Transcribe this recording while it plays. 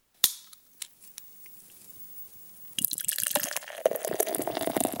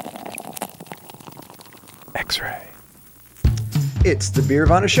X-Ray. It's the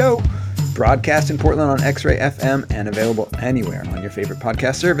Beervana Show, broadcast in Portland on X-Ray FM and available anywhere on your favorite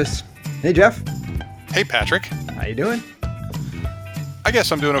podcast service. Hey, Jeff. Hey, Patrick. How you doing? I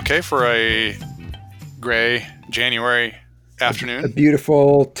guess I'm doing okay for a gray January afternoon. A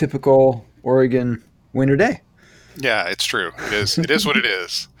beautiful, typical Oregon winter day. Yeah, it's true. It is. It is what it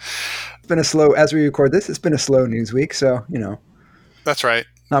is. It's been a slow, as we record this, it's been a slow news week, so, you know. That's right.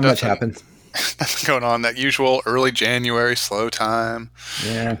 Not much happens. Nothing going on. That usual early January slow time.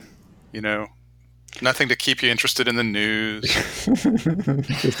 Yeah. You know, nothing to keep you interested in the news.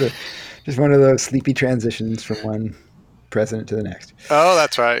 just one of those sleepy transitions from one president to the next. Oh,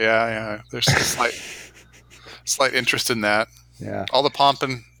 that's right. Yeah. There's a slight interest in that. Yeah. All the pomp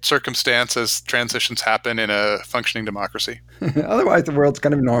and circumstance as transitions happen in a functioning democracy. Otherwise, the world's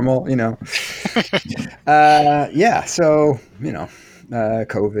kind of normal, you know. Yeah. So, you know,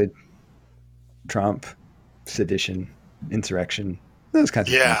 COVID, Trump, sedition, insurrection, those kinds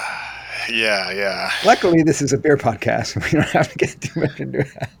of things. Yeah. Luckily, this is a beer podcast. We don't have to get too much into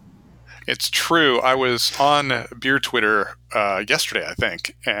it. It's true. I was on beer Twitter yesterday, I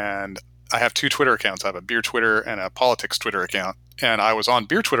think, and I have two Twitter accounts. I have a beer Twitter and a politics Twitter account. And I was on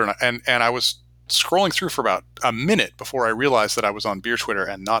beer Twitter, and I was scrolling through for about a minute before I realized that I was on beer Twitter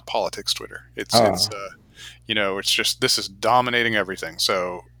and not politics Twitter. It's you know, it's just, this is dominating everything.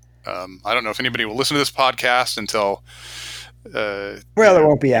 So I don't know if anybody will listen to this podcast until it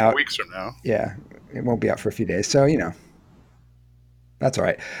won't be out weeks from now. Yeah, it won't be out for a few days. So, you know, that's all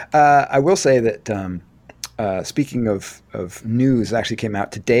right. I will say that speaking of news, it actually came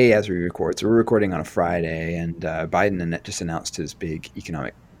out today as we record. So we're recording on a Friday, and Biden just announced his big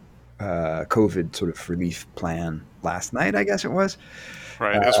economic COVID sort of relief plan last night, I guess it was.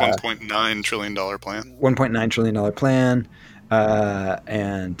 Right, his $1.9 trillion plan. $1.9 trillion plan,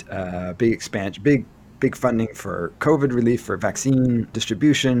 and big expansion, big funding for COVID relief, for vaccine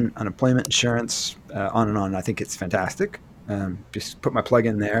distribution, unemployment insurance, on and on. I think it's fantastic. Just put my plug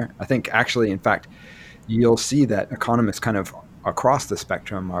in there. I think actually, in fact, you'll see that economists kind of across the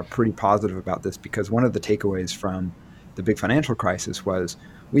spectrum are pretty positive about this, because one of the takeaways from the big financial crisis was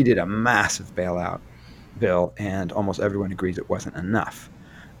we did a massive bailout bill, and almost everyone agrees it wasn't enough,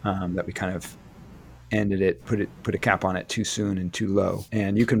 that we kind of ended it, put a cap on it too soon and too low.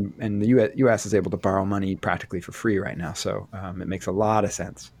 And the U.S. is able to borrow money practically for free right now, so it makes a lot of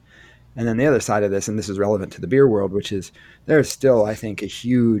sense. And then the other side of this, and this is relevant to the beer world, which is there's still, I think, a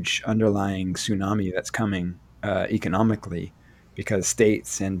huge underlying tsunami that's coming economically, because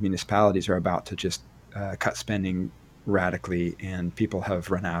states and municipalities are about to just cut spending radically, and people have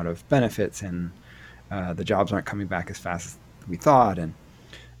run out of benefits, and the jobs aren't coming back as fast as we thought. And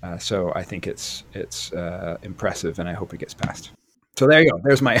so I think it's impressive, and I hope it gets passed. So there you go.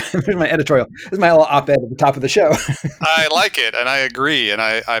 There's my editorial. There's my little op-ed at the top of the show. I like it, and I agree. And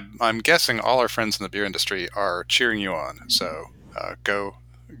I'm guessing all our friends in the beer industry are cheering you on. So go,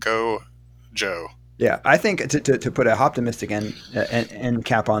 Joe. Yeah, I think to put a optimistic end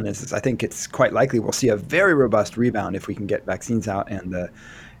cap on this is, I think it's quite likely we'll see a very robust rebound if we can get vaccines out and the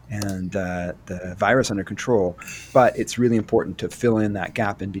virus under control. But it's really important to fill in that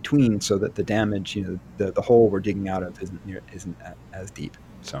gap in between, so that the damage, you know, the hole we're digging out of isn't as deep.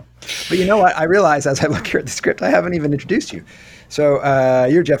 So, but you know what? I realize as I look here at the script, I haven't even introduced you. So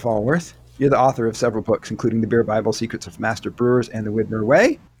you're Jeff Allworth. You're the author of several books, including The Beer Bible, Secrets of Master Brewers, and The Widmer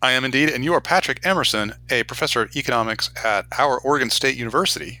Way. I am indeed, and you are Patrick Emerson, a professor of economics at our Oregon State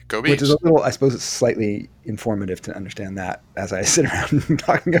University. Go Bees. Which is a little, I suppose it's slightly informative to understand that as I sit around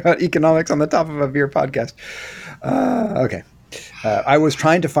talking about economics on the top of a beer podcast. Okay. I was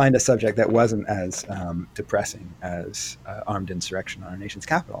trying to find a subject that wasn't as depressing as armed insurrection on our nation's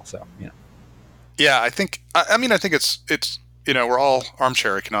capital. So, you know. Yeah, I think it's you know, we're all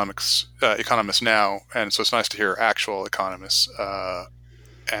armchair economists now, and so it's nice to hear actual economists,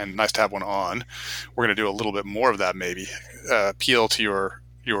 and nice to have one on. We're going to do a little bit more of that, maybe appeal to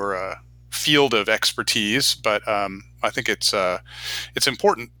your field of expertise. But I think it's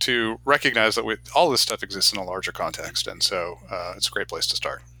important to recognize that all this stuff exists in a larger context, and so it's a great place to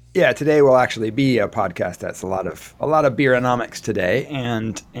start. Yeah, today will actually be a podcast that's a lot of beeronomics today,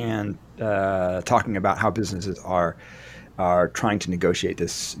 and talking about how businesses are trying to negotiate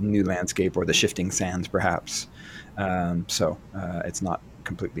this new landscape, or the shifting sands, perhaps. So it's not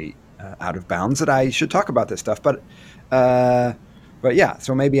completely out of bounds that I should talk about this stuff. But yeah,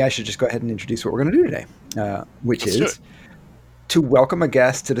 so maybe I should just go ahead and introduce what we're going to do today, which is to welcome a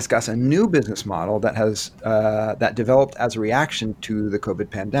guest to discuss a new business model that has that developed as a reaction to the COVID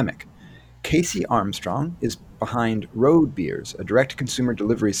pandemic. Casey Armstrong is behind Road Beers, a direct-to-consumer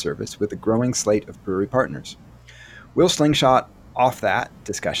delivery service with a growing slate of brewery partners. We'll slingshot off that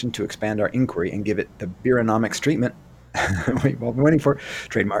discussion to expand our inquiry and give it the beeronomics treatment we've all been waiting for.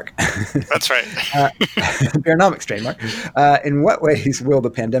 Trademark. That's right. Beeronomics trademark. In what ways will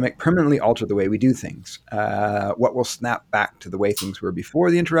the pandemic permanently alter the way we do things? What will snap back to the way things were before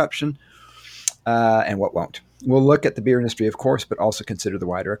the interruption? And what won't? We'll look at the beer industry, of course, but also consider the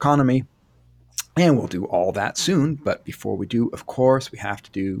wider economy. And we'll do all that soon. But before we do, of course, we have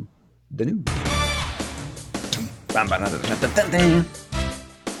to do the news.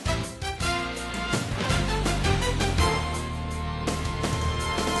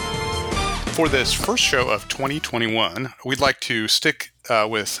 For this first show of 2021, we'd like to stick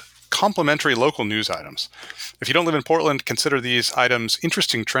with complementary local news items. If you don't live in Portland, consider these items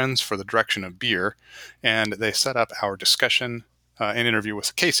interesting trends for the direction of beer, and they set up our discussion and interview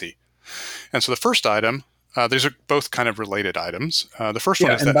with Casey. And so the first item, these are both kind of related items. The first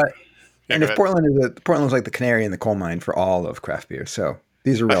one is that... And if Portland is like the canary in the coal mine for all of craft beer, so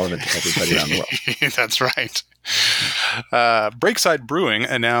these are relevant to everybody around the world. That's right. Breakside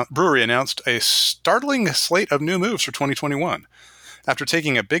Brewery announced a startling slate of new moves for 2021. After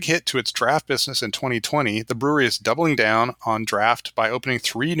taking a big hit to its draft business in 2020, the brewery is doubling down on draft by opening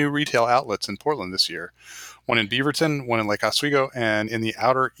 3 new retail outlets in Portland this year. One in Beaverton, one in Lake Oswego, and in the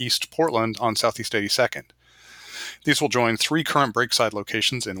outer East Portland on Southeast 82nd. These will join 3 current Breakside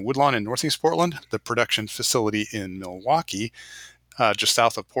locations in Woodlawn in Northeast Portland, the production facility in Milwaukee, just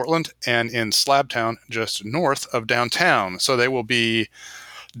south of Portland, and in Slabtown, just north of downtown. So they will be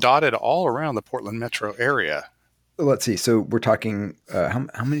dotted all around the Portland metro area. Let's see. So we're talking, how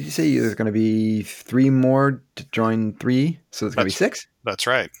many did you say? There's going to be 3 more to join 3? So there's going to be 6? That's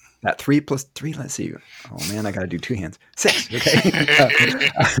right. That 3 plus 3, let's see. Oh man, I got to do 2 hands. 6. Okay.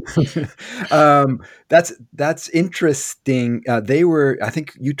 That's interesting. I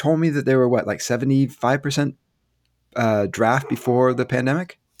think you told me that they were what, like 75% draft before the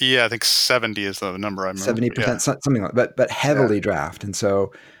pandemic? Yeah, I think 70 is the number I remember. 70%, something like that, but heavily draft. And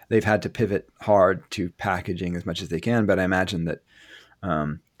so they've had to pivot hard to packaging as much as they can. But I imagine that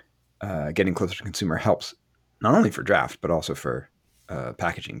getting closer to consumer helps not only for draft, but also for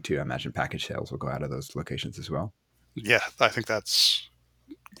packaging too. I imagine package sales will go out of those locations as well. Yeah, I think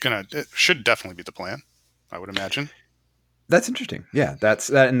it should definitely be the plan, I would imagine. That's interesting. Yeah,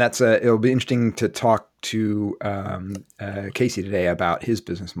 it'll be interesting to talk to Casey today about his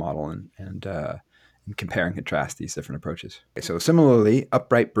business model and compare and contrast these different approaches. Okay, so similarly,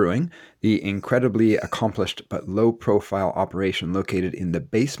 Upright Brewing, the incredibly accomplished but low-profile operation located in the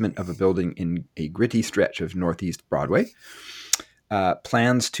basement of a building in a gritty stretch of Northeast Broadway,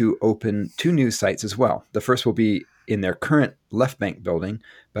 plans to open 2 new sites as well. The first will be in their current Left Bank building,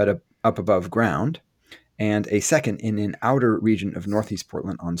 but up above ground, and a second in an outer region of Northeast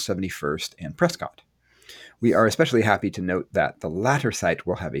Portland on 71st and Prescott. We are especially happy to note that the latter site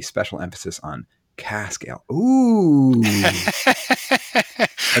will have a special emphasis on cask ale. Ooh.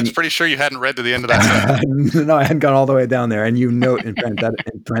 I was pretty sure you hadn't read to the end of that. No, I hadn't gone all the way down there. And you note in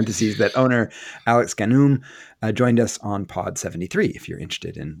parentheses that owner Alex Ganoum joined us on Pod 73 if you're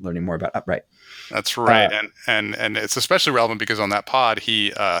interested in learning more about Upright. That's right. And it's especially relevant because on that pod,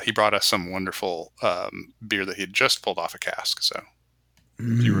 he brought us some wonderful beer that he had just pulled off a cask. So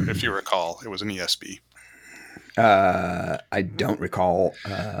if you recall, it was an ESB. I don't recall.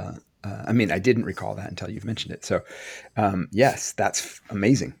 I didn't recall that until you've mentioned it. So, yes, that's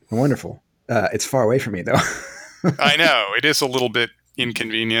amazing and wonderful. It's far away from me, though. I know. It is a little bit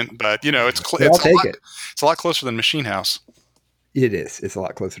inconvenient, but, it's a lot closer than Machine House. It is. It's a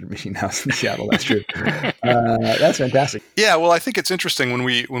lot closer to Machine House in Seattle. That's true. That's fantastic. Yeah, well, I think it's interesting when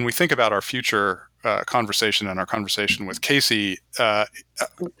we think about our future conversation and our conversation with Casey. I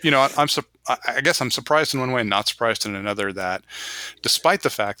guess I'm surprised in one way and not surprised in another that despite the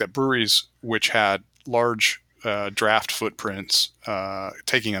fact that breweries which had large draft footprints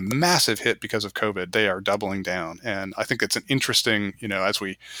taking a massive hit because of COVID, they are doubling down. And I think it's an interesting, as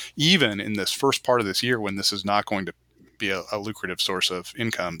we, even in this first part of this year when this is not going to be a lucrative source of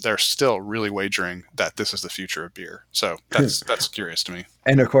income, they're still really wagering that this is the future of beer. So that's curious to me.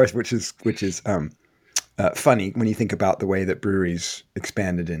 And of course, which is funny when you think about the way that breweries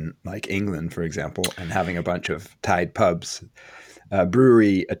expanded in like England, for example, and having a bunch of tied pubs,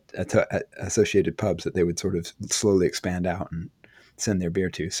 brewery associated pubs that they would sort of slowly expand out and send their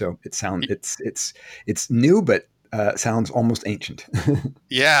beer to. So it's new, but sounds almost ancient.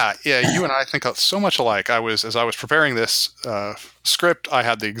 Yeah. You and I think so much alike. As I was preparing this script, I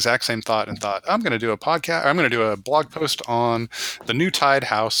had the exact same thought and thought, I'm going to do a podcast. I'm going to do a blog post on the new tied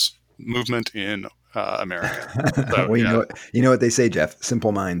house movement in America. So Well, yeah. you know what they say, Jeff.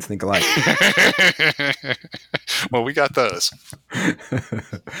 Simple minds think alike. Well, we got those.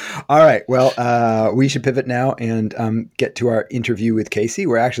 All right. Well, we should pivot now and get to our interview with Casey.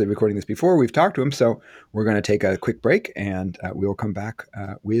 We're actually recording this before we've talked to him, so we're going to take a quick break, and we will come back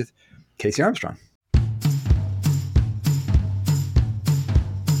with Casey Armstrong.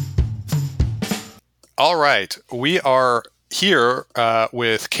 All right. We are here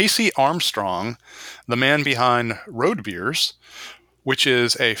with Casey Armstrong, the man behind Road Beers, which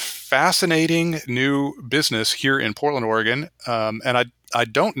is a fascinating new business here in Portland, Oregon. And I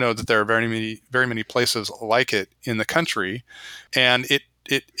don't know that there are very many places like it in the country. And it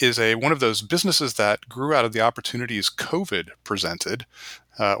is one of those businesses that grew out of the opportunities COVID presented.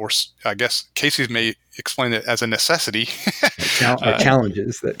 Or I guess Casey may explain it as a necessity. Or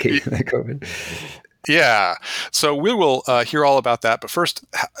challenges that COVID. Yeah. So we will hear all about that. But first,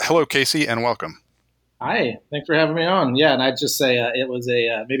 hello, Casey, and welcome. Hi. Thanks for having me on. Yeah, and I'd just say it was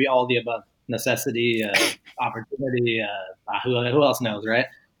a maybe all the above: necessity, opportunity. Who else knows, right?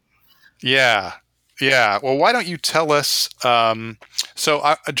 Yeah. Yeah. Well, why don't you tell us?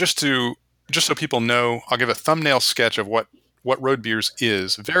 Just so people know, I'll give a thumbnail sketch of what Road Beers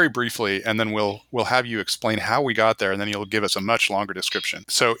is very briefly, and then we'll have you explain how we got there, and then you'll give us a much longer description.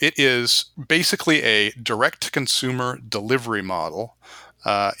 So it is basically a direct-to-consumer delivery model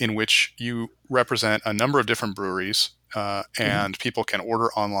in which you represent a number of different breweries, and people can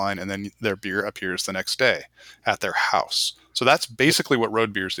order online, and then their beer appears the next day at their house. So that's basically what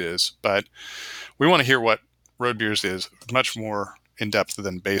Road Beers is, but we want to hear what Road Beers is much more in depth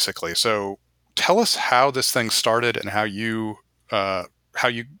than basically. So tell us how this thing started and how you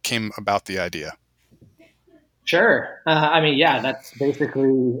came about the idea. Sure. That's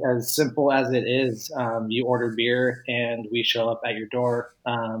basically as simple as it is. You order beer, and we show up at your door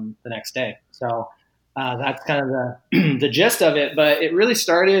the next day. So that's kind of the the gist of it. But it really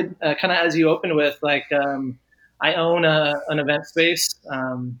started kind of as you opened with, I own an event space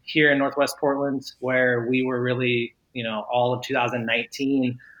here in Northwest Portland where we were really, all of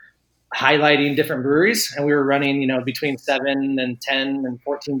 2019 highlighting different breweries, and we were running, between 7 and 10 and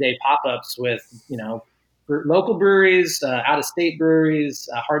 14-day pop-ups with, local breweries, out-of-state breweries,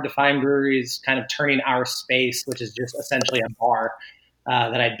 hard-to-find breweries, kind of turning our space, which is just essentially a bar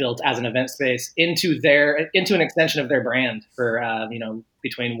that I built as an event space, into an extension of their brand for,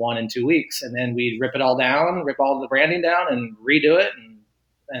 between 1 and 2 weeks. And then we'd rip all the branding down and redo it.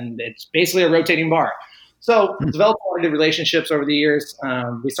 And it's basically a rotating bar. So developed a lot of good relationships over the years.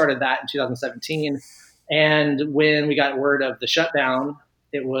 We started that in 2017. And when we got word of the shutdown,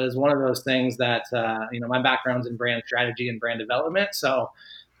 it was one of those things that, my background's in brand strategy and brand development. So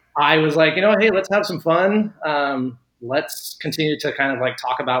I was like, hey, let's have some fun. Let's continue to kind of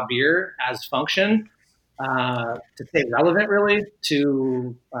talk about beer as function, to stay relevant, really,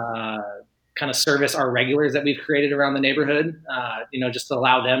 to kind of service our regulars that we've created around the neighborhood, just to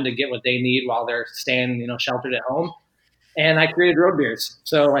allow them to get what they need while they're staying, sheltered at home. And I created Road Beers.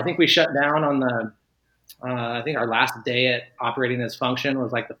 So I think we shut down on I think our last day at operating this function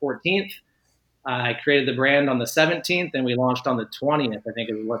was the 14th. I created the brand on the 17th, and we launched on the 20th, I think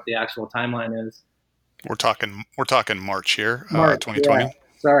is what the actual timeline is. We're talking March here, March, 2020. Yeah.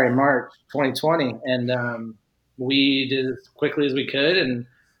 Sorry, March 2020. And we did as quickly as we could, and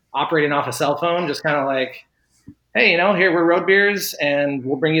operating off a cell phone, just kind of hey, here we're Road Beers, and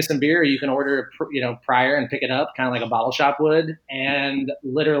we'll bring you some beer. You can order, prior and pick it up, kind of like a bottle shop would. And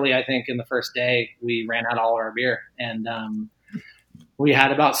literally, I think in the first day, we ran out all of our beer. And we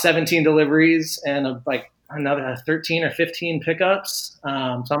had about 17 deliveries and another 13 or 15 pickups,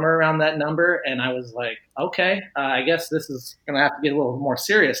 somewhere around that number. And I was like, okay, I guess this is going to have to get a little more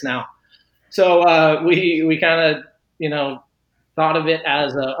serious now. So we kind of, thought of it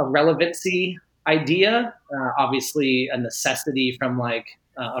as a relevancy idea, obviously a necessity from a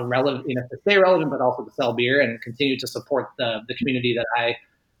relevant, to stay relevant, but also to sell beer and continue to support the community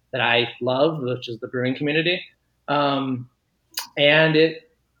that I love, which is the brewing community. And it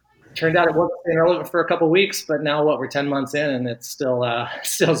turned out it wasn't staying relevant for a couple of weeks, but now we're 10 months in, and it's still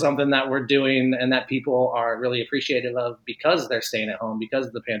something that we're doing and that people are really appreciative of because they're staying at home, because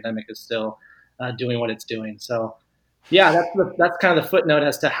the pandemic is still doing what it's doing. So yeah, that's kind of the footnote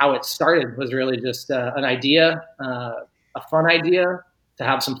as to how it started. Was really just an idea, a fun idea to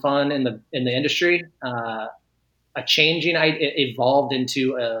have some fun in the industry. It evolved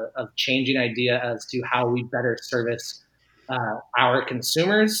into a changing idea as to how we better service our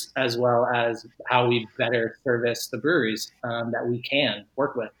consumers, as well as how we better service the breweries that we can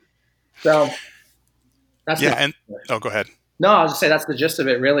work with. So that's go ahead. No, I'll just say that's the gist of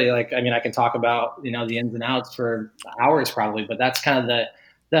it, really. Like, I mean, I can talk about, the ins and outs for hours probably, but that's kind of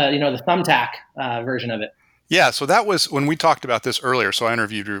the thumbtack version of it. Yeah, so that was when we talked about this earlier. So I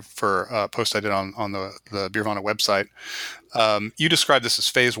interviewed you for a post I did on the Beervana website. You described this as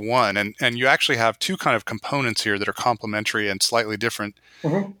phase one, and you actually have two kind of components here that are complementary and slightly different.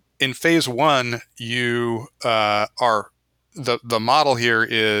 Mm-hmm. In phase one, you are the model here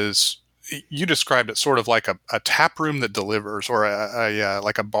is, you described it sort of like a tap room that delivers, or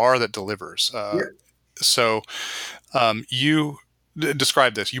like a bar that delivers. Yeah. So you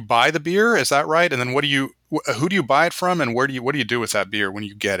describe this. You buy the beer, is that right? And then who do you buy it from, and what do you do with that beer when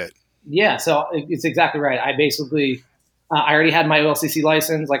you get it? Yeah, so it's exactly right. I basically, I already had my OLCC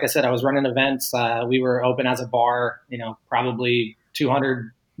license. Like I said, I was running events. We were open as a bar, probably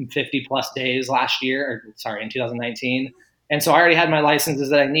 250 plus days last year, in 2019. And so I already had my licenses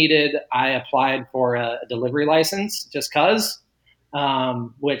that I needed. I applied for a delivery license just because,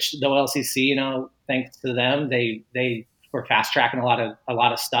 which the OLCC, thanks to them, they were fast tracking a lot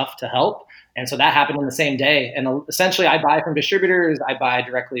of stuff to help. And so that happened on the same day. And essentially, I buy from distributors. I buy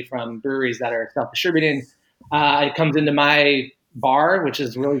directly from breweries that are self-distributing. It comes into my bar, which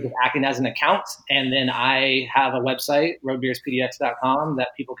is really just acting as an account. And then I have a website, roadbeerspdx.com,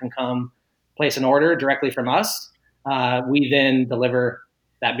 that people can come place an order directly from us. We then deliver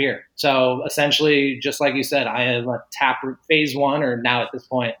that beer. So essentially, just like you said, I have a taproot phase one, or now at this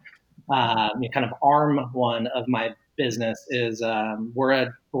point, kind of arm one of my business is we're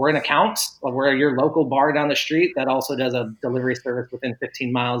an account. We're your local bar down the street that also does a delivery service within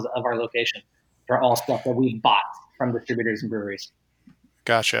 15 miles of our location for all stuff that we bought from distributors and breweries.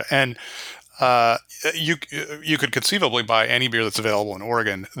 Gotcha. And you could conceivably buy any beer that's available in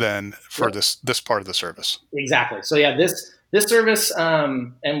Oregon then for this part of the service. Exactly. So yeah, this service,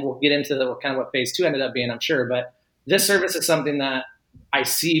 and we'll get into kind of what phase two ended up being, I'm sure, but this service is something that I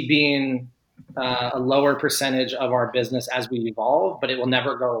see being a lower percentage of our business as we evolve, but it will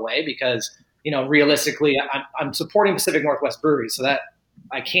never go away because, realistically, I'm supporting Pacific Northwest breweries, so that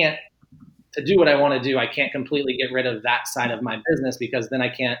I can't, to do what I want to do, I can't completely get rid of that side of my business, because then I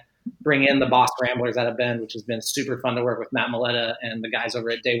can't bring in the Boss Ramblers out of Bend, which has been super fun to work with Matt Maletta and the guys over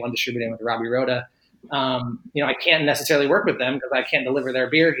at Day One Distributing with Robbie Rhoda. I can't necessarily work with them because I can't deliver their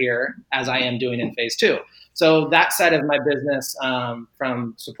beer here as I am doing in phase two. So that side of my business,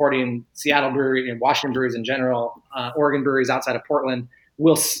 from supporting Seattle brewery and Washington breweries in general, Oregon breweries outside of Portland,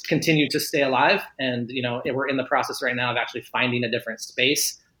 will continue to stay alive. And, we're in the process right now of actually finding a different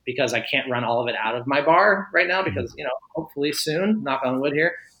space, because I can't run all of it out of my bar right now, because, hopefully soon, knock on wood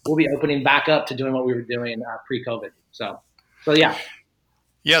here, we'll be opening back up to doing what we were doing pre-COVID. So yeah.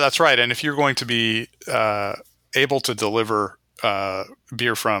 Yeah, that's right. And if you're going to be able to deliver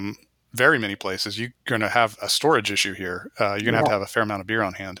beer from very many places, you're going to have a storage issue here. You're going to have a fair amount of beer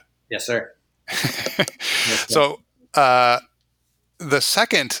on hand. Yes, sir. Yes, sir. So the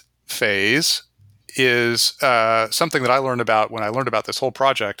second phase is something that I learned about when I learned about this whole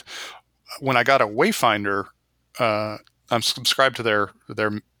project. When I got a Wayfinder, I'm subscribed to their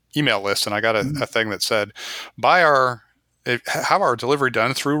email list, and I got a thing that said, have our delivery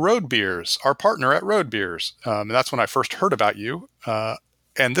done through Road Beers, our partner at Road Beers. And that's when I first heard about you.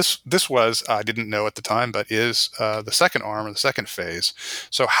 And this was, I didn't know at the time, but is the second arm, or the second phase.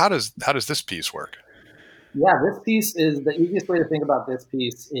 So how does this piece work? Yeah, this piece is, the easiest way to think about this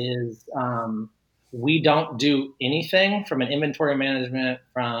piece is we don't do anything from an inventory management,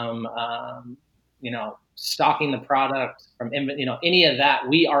 from stocking the product, from any of that.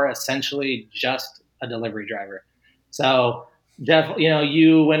 We are essentially just a delivery driver. So Jeff,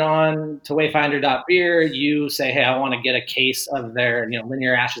 you went on to Wayfinder.beer. You say, hey, I want to get a case of their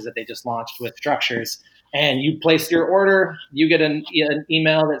linear ashes that they just launched with Structures, and you place your order. You get an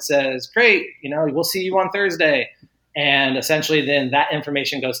email that says, great, we'll see you on Thursday. And essentially then that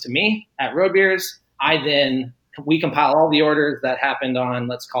information goes to me at Road Beers. We compile all the orders that happened on,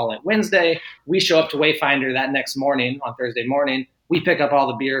 let's call it Wednesday. We show up to Wayfinder that next morning, on Thursday morning. We pick up all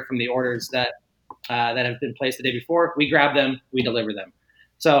the beer from the orders that have been placed the day before. We grab them, we deliver them.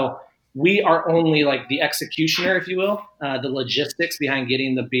 So we are only like the executioner, if you will, the logistics behind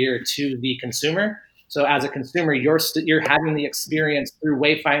getting the beer to the consumer. So as a consumer, you're having the experience through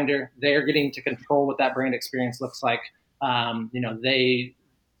Wayfinder. They're getting to control what that brand experience looks like.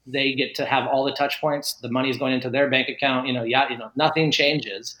 They get to have all the touch points. The money's going into their bank account. Nothing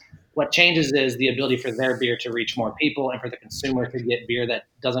changes. What changes is the ability for their beer to reach more people, and for the consumer to get beer that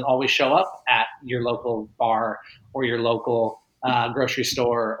doesn't always show up at your local bar or your local grocery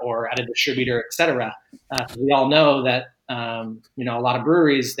store or at a distributor, et cetera. We all know that a lot of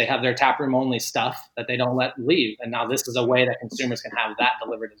breweries, they have their taproom only stuff that they don't let leave, and now this is a way that consumers can have that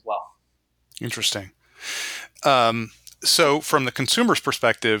delivered as well. Interesting. So from the consumer's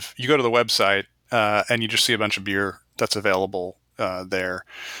perspective, you go to the website and you just see a bunch of beer that's available there.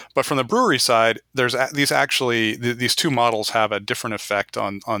 But from the brewery side, there's these two models have a different effect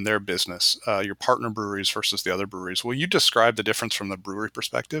on their business, your partner breweries versus the other breweries. Will you describe the difference from the brewery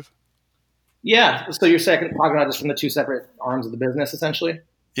perspective? Yeah. So you're talking about just from the two separate arms of the business, essentially?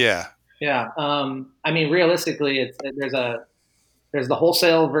 Yeah. Yeah. Realistically, there's the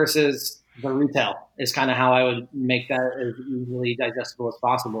wholesale versus the retail is kind of how I would make that as easily digestible as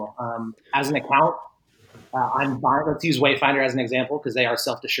possible. As an account, I'm buying. Let's use Wayfinder as an example because they are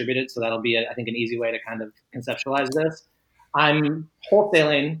self-distributed, so that'll be, I think, an easy way to kind of conceptualize this. I'm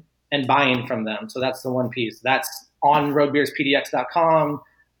wholesaling and buying from them, so that's the one piece. That's on roadbeerspdx.com.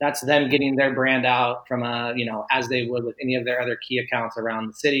 That's them getting their brand out from as they would with any of their other key accounts around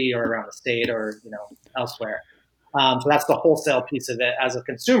the city or around the state or elsewhere. So that's the wholesale piece of it. As a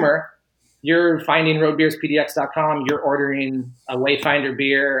consumer, you're finding roadbeerspdx.com, you're ordering a Wayfinder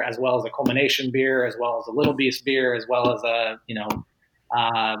beer, as well as a Culmination beer, as well as a Little Beast beer, as well as a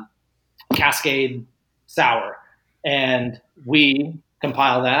Cascade Sour. And we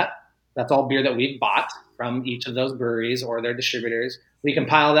compile that. That's all beer that we've bought from each of those breweries or their distributors. We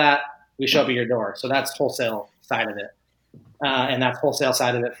compile that, we show up at your door. So that's wholesale side of it. And that's wholesale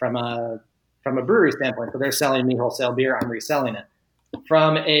side of it from a brewery standpoint. So they're selling me wholesale beer, I'm reselling it.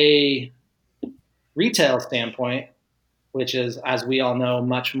 From a retail standpoint, which is, as we all know,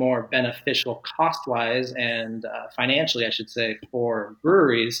 much more beneficial cost-wise and financially, I should say, for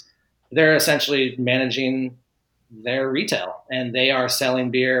breweries, they're essentially managing their retail, and they are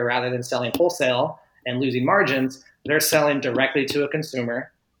selling beer rather than selling wholesale and losing margins. They're selling directly to a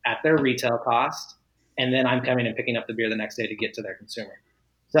consumer at their retail cost, and then I'm coming and picking up the beer the next day to get to their consumer.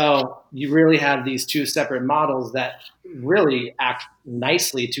 So you really have these two separate models that really act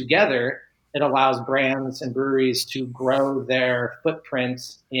nicely together. It allows brands and breweries to grow their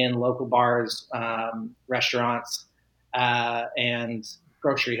footprints in local bars, restaurants, and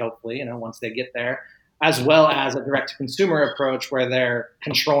grocery, hopefully, once they get there, as well as a direct-to-consumer approach where they're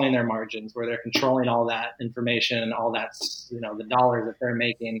controlling their margins, where they're controlling all that information, all that, the dollars that they're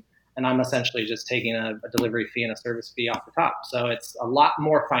making. And I'm essentially just taking a delivery fee and a service fee off the top. So it's a lot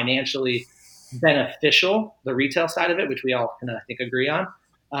more financially beneficial, the retail side of it, which we all can, I think, agree on.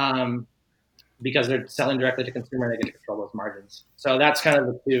 Because they're selling directly to consumer and they get to control those margins. So that's kind of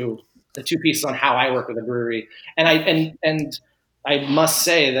the two pieces on how I work with a brewery. And I must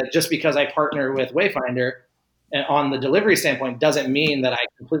say that just because I partner with Wayfinder on the delivery standpoint doesn't mean that I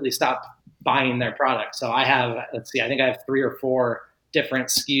completely stop buying their product. So I have, I think I have 3 or 4 different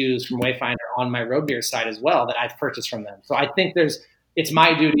SKUs from Wayfinder on my road beer side as well that I've purchased from them. So I think it's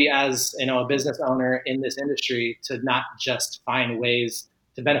my duty as a business owner in this industry to not just find ways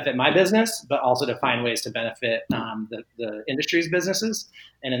to benefit my business, but also to find ways to benefit the industry's businesses.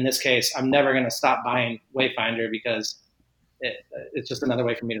 And in this case, I'm never going to stop buying Wayfinder because it's just another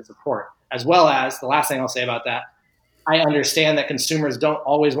way for me to support. As well as, the last thing I'll say about that, I understand that consumers don't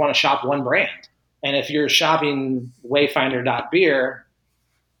always want to shop one brand. And if you're shopping Wayfinder.beer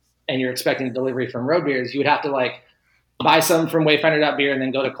and you're expecting delivery from Road Beers, you would have to buy some from Wayfinder.beer and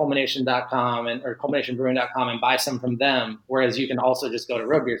then go to Culmination.com or CulminationBrewing.com and buy some from them. Whereas you can also just go to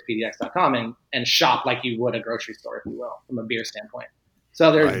RoadBeersPDX.com and shop like you would a grocery store, if you will, from a beer standpoint.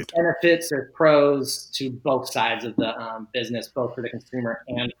 So there's benefits, there's pros to both sides of the business, both for the consumer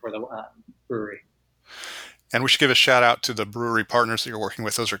and for the brewery. And we should give a shout out to the brewery partners that you're working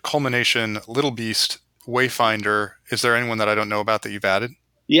with. Those are Culmination, Little Beast, Wayfinder. Is there anyone that I don't know about that you've added?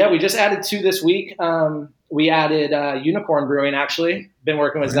 Yeah, we just added 2 this week. We added Unicorn Brewing, actually. Been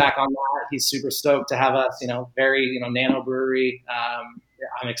working with Zach on that. He's super stoked to have us, very, nano brewery.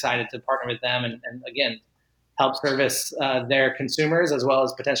 I'm excited to partner with them and again, help service their consumers as well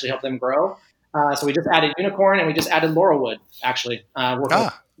as potentially help them grow. So we just added Unicorn and we just added Laurelwood, actually.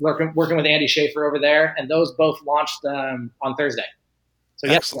 Working with Andy Schaefer over there. And those both launched on Thursday. So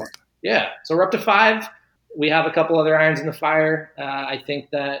excellent. Yeah. So we're up to 5. We have a couple other irons in the fire. I think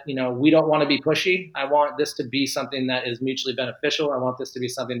that, we don't want to be pushy. I want this to be something that is mutually beneficial. I want this to be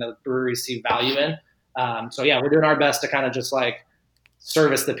something that the breweries see value in. So yeah, we're doing our best to kind of just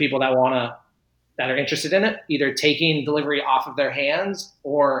service the people that are interested in it, either taking delivery off of their hands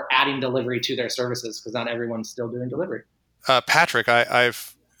or adding delivery to their services, because not everyone's still doing delivery. Patrick,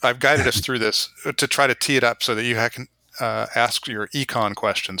 I've guided us through this to try to tee it up so that you can ask your econ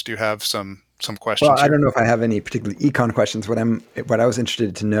questions. Do you have some some Well, questions I here. don't know if I have any particular econ questions. What I was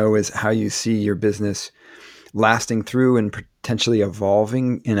interested to know is how you see your business lasting through and potentially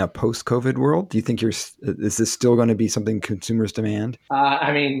evolving in a post-COVID world. Do you think is this still going to be something consumers demand?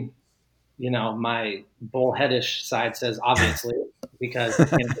 I mean, my bullheadish side says obviously, because I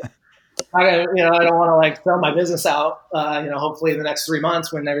don't want to like sell my business out. Hopefully in the next 3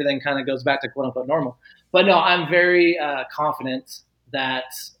 months when everything kind of goes back to quote unquote normal. But no, I'm very confident that,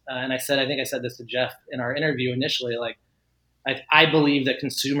 and I think I said this to Jeff in our interview initially. Like, I believe that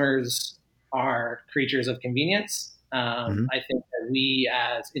consumers are creatures of convenience. Mm-hmm. I think that we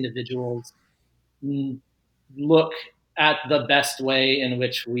as individuals look at the best way in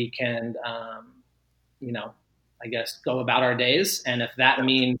which we can, I guess, go about our days. And if that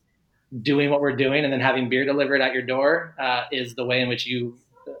means doing what we're doing and then having beer delivered at your door is the way in which you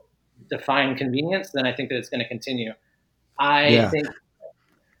define convenience, then I think that it's going to continue. I Yeah. think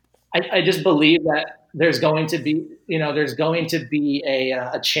I just believe that there's going to be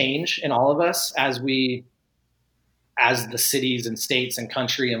a change in all of us as the cities and states and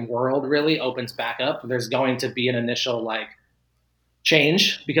country and world really opens back up. There's going to be an initial like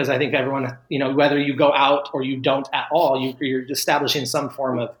change, because I think everyone, whether you go out or you don't at all, you're establishing some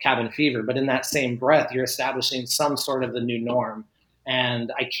form of cabin fever. But in that same breath, you're establishing some sort of the new norm.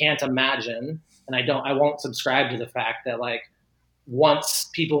 And I can't imagine, and I won't subscribe to the fact that like once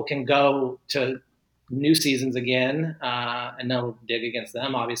people can go to new seasons again, and no dig against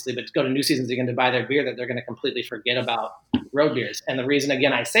them, obviously, but go to new seasons again to buy their beer, that they're going to completely forget about road beers. And the reason,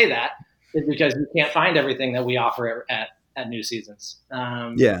 again, I say that is because you can't find everything that we offer at new seasons.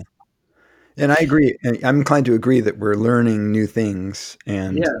 Yeah. And I agree. I'm inclined to agree that we're learning new things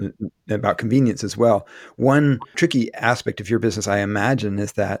and about convenience as well. One tricky aspect of your business, I imagine,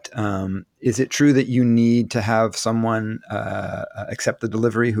 is that is it true that you need to have someone accept the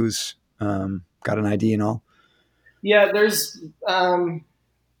delivery who's got an ID and all? Yeah, there's. I'll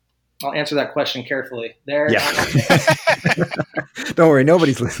answer that question carefully. There. Yeah. Don't worry,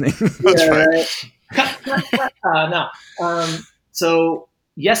 nobody's listening. That's right. No. So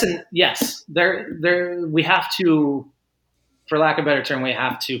yes and yes. We have to, for lack of a better term, we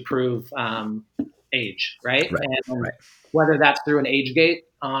have to prove age, right? And whether that's through an age gate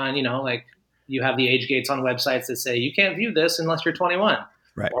on, like you have the age gates on websites that say you can't view this unless you're 21.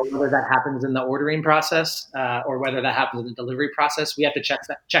 Right. Or whether that happens in the ordering process, or whether that happens in the delivery process, we have to check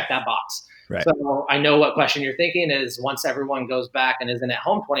that box. Right. So I know what question you're thinking is, once everyone goes back and isn't at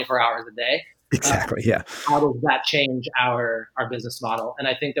home 24 hours a day. Exactly. Yeah. How does that change our business model? And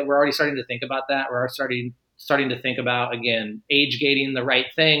I think that we're already starting to think about that. We're starting to think about, again, age gating the right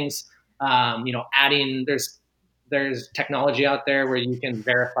things. Adding there's technology out there where you can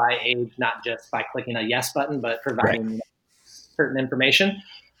verify age, not just by clicking a yes button, but providing certain information.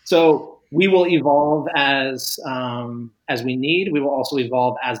 So we will evolve as we need. We will also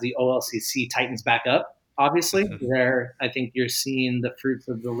evolve as the OLCC tightens back up. Obviously, I think you're seeing the fruits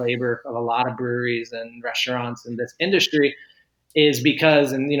of the labor of a lot of breweries and restaurants in this industry, is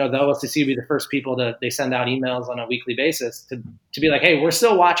because, and the OLCC will be the first people they send out emails on a weekly basis to be like, hey, we're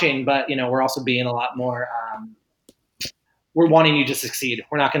still watching, but we're also being a lot more. We're wanting you to succeed.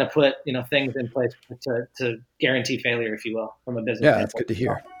 We're not going to put things in place to guarantee failure, if you will, from a business. Yeah, that's good to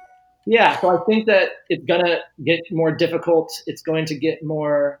hear. Yeah, so I think that it's going to get more difficult. It's going to get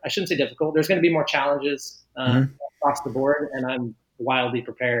more, I shouldn't say difficult. There's going to be more challenges across the board, and I'm wildly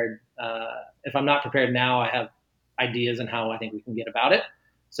prepared. If I'm not prepared now, I have ideas on how I think we can get about it.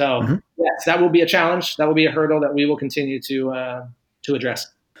 So yes, that will be a challenge. That will be a hurdle that we will continue to address.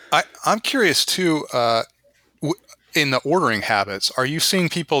 I'm curious too, in the ordering habits, are you seeing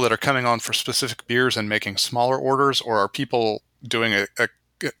people that are coming on for specific beers and making smaller orders, or are people doing a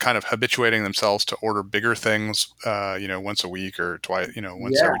kind of habituating themselves to order bigger things, once a week or twice,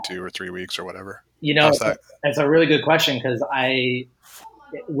 once every 2 or 3 weeks or whatever? It's a really good question, because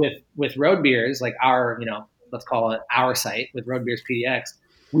with Road Beers, like our, let's call it our site with Road Beers PDX,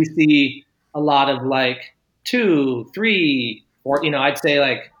 we see a lot of like 2, 3, 4, I'd say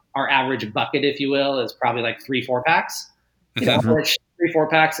like our average bucket, if you will, is probably like 3-4 packs, which 3-4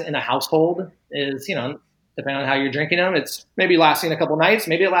 packs in a household is, depending on how you're drinking them, it's maybe lasting a couple nights,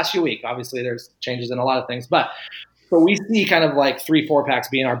 maybe it lasts you a week. Obviously there's changes in a lot of things, but we see kind of like 3-4 packs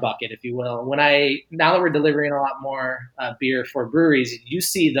being our bucket, if you will. Now that we're delivering a lot more beer for breweries, you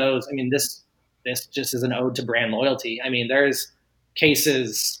see those. I mean, this just is an ode to brand loyalty. I mean, there's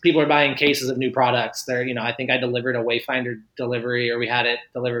cases, people are buying cases of new products. I think I delivered a Wayfinder delivery, or we had it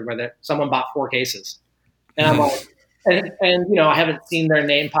delivered where someone bought 4 cases. And I'm like, and I haven't seen their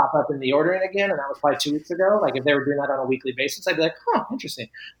name pop up in the ordering again, and that was probably 2 weeks ago. Like if they were doing that on a weekly basis, I'd be like, huh, interesting.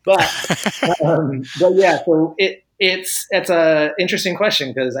 But yeah, so it's a interesting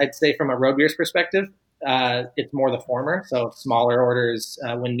question because I'd say from a road beer's perspective, it's more the former. So smaller orders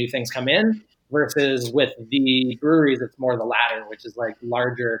when new things come in versus with the breweries, it's more the latter, which is like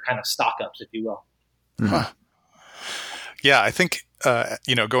larger kind of stock ups, if you will. Mhm. Huh. Yeah, I think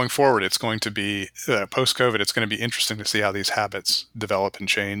going forward, it's going to be post-COVID. It's going to be interesting to see how these habits develop and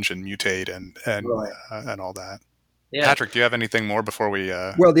change and mutate Right. and all that. Yeah. Patrick, do you have anything more before we?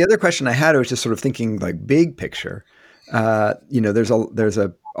 Well, the other question I had, I was just sort of thinking like big picture. There's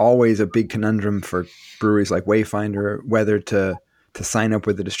always a big conundrum for breweries like Wayfinder whether to sign up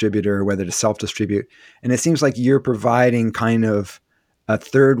with a distributor or whether to self distribute. And it seems like you're providing kind of a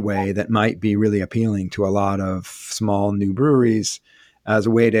third way that might be really appealing to a lot of small new breweries as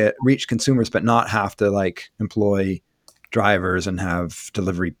a way to reach consumers, but not have to like employ drivers and have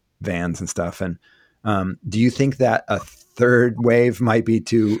delivery vans and stuff. And do you think that a third wave might be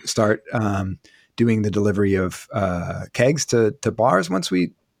to start doing the delivery of kegs to bars once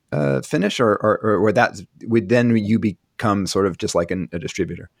we finish, or that would then you become sort of just like a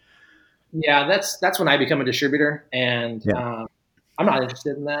distributor? Yeah, that's when I become a distributor, and Yeah. I'm not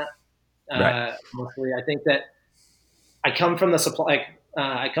interested in that. Right. Mostly, I think that I come from the supply.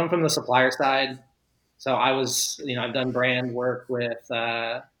 I come from the supplier side, so I've done brand work with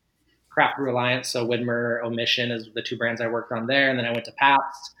Craft Brew Alliance, so Widmer, Omission is the two brands I worked on there, and then I went to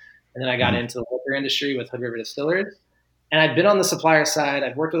Pabst, and then I got Mhm. into the liquor industry with Hood River Distillers. And I've been on the supplier side.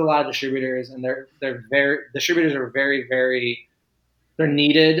 I've worked with a lot of distributors, and distributors are very, very, they're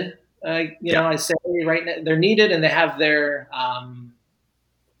needed. Yeah. I say right now they're needed, and they have their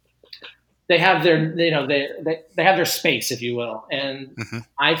they have their space, if you will. And Hmm.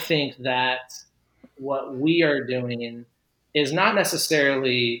 I think that what we are doing is not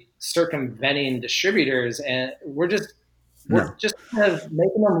necessarily circumventing distributors, and we're No. just kind of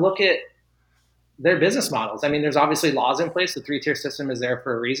making them look at their business models. I mean, there's obviously laws in place. The three-tier system is there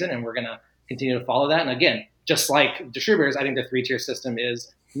for a reason, and we're going to continue to follow that. And again, just like distributors, I think the three-tier system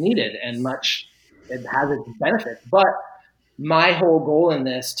is needed and it has its benefits. But my whole goal in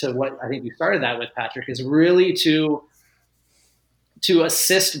this, to what I think you started that with, Patrick, is really to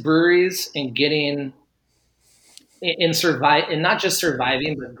assist breweries in getting in survive and not just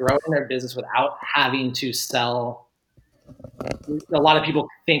surviving, but growing their business without having to sell. A lot of people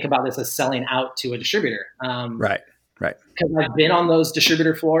think about this as selling out to a distributor. Right. Right. Because I've been on those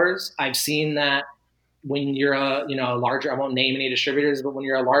distributor floors. I've seen that when you're a larger, I won't name any distributors, but when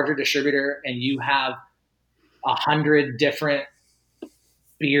you're a larger distributor and you have 100 different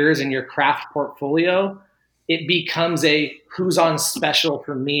beers in your craft portfolio, it becomes a who's on special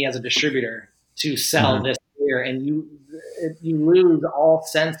for me as a distributor to sell Mhm. this beer, and you lose all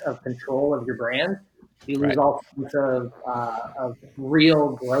sense of control of your brand. You lose Right. all sense of real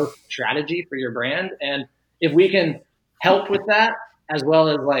growth strategy for your brand. And if we can help with that, as well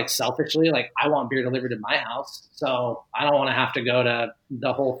as like selfishly, like I want beer delivered to my house, so I don't want to have to go to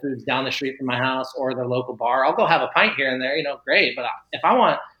the Whole Foods down the street from my house or the local bar. I'll go have a pint here and there, great. But if I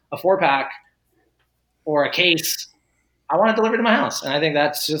want a 4-pack or a case, I want it delivered to my house. And I think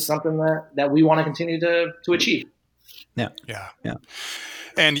that's just something that we want to continue to achieve. Yeah. Yeah. Yeah.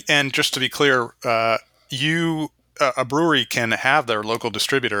 And just to be clear, you a brewery can have their local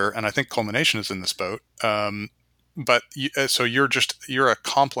distributor, and I think Culmination is in this boat. But so you're a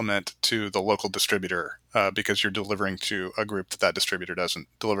complement to the local distributor because you're delivering to a group that distributor doesn't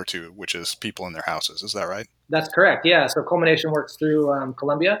deliver to, which is people in their houses. Is that right? That's correct. Yeah. So Culmination works through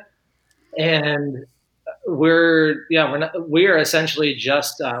Columbia, and we're essentially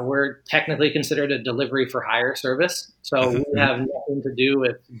just we're technically considered a delivery for hire service. So Hmm. we have nothing to do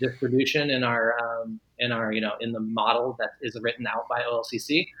with distribution in our in the model that is written out by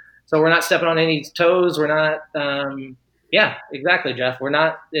OLCC. So we're not stepping on any toes. We're not. Yeah, exactly, Jeff. We're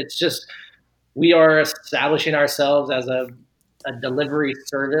not. It's just we are establishing ourselves as a delivery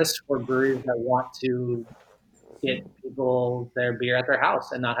service for breweries that want to get people their beer at their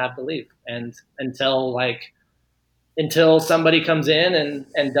house and not have to leave. And until somebody comes in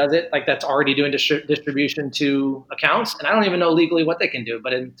and does it, like that's already doing distribution to accounts, and I don't even know legally what they can do,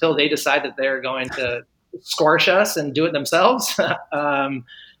 but until they decide that they're going to squash us and do it themselves,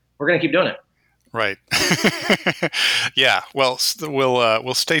 we're going to keep doing it. Right. Yeah. Well,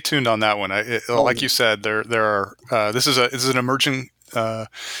 we'll stay tuned on that one. Like you said, there are this is an emerging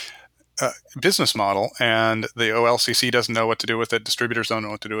business model, and the OLCC doesn't know what to do with it. Distributors don't know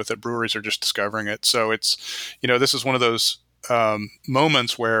what to do with it. Breweries are just discovering it. So it's this is one of those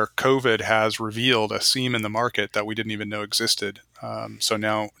moments where COVID has revealed a seam in the market that we didn't even know existed. So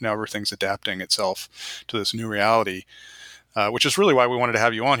now everything's adapting itself to this new reality, which is really why we wanted to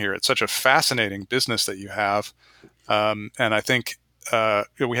have you on here. It's such a fascinating business that you have. And I think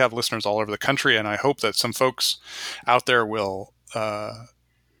we have listeners all over the country, and I hope that some folks out there will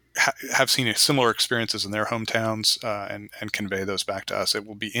have seen similar experiences in their hometowns and convey those back to us. It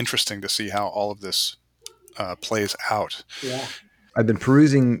will be interesting to see how all of this plays out. Yeah. I've been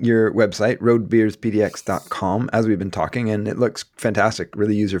perusing your website, roadbeerspdx.com, as we've been talking, and it looks fantastic,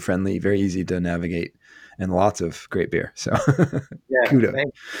 really user-friendly, very easy to navigate, and lots of great beer. So Yeah, kudos.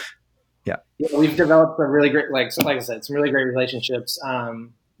 Yeah, we've developed a really great, like I said, some really great relationships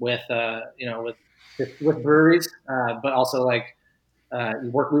with breweries, but also we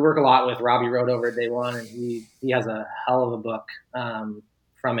work a lot with Robbie Road over at Day One, and he has a hell of a book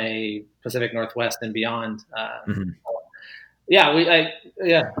from a Pacific Northwest and beyond. I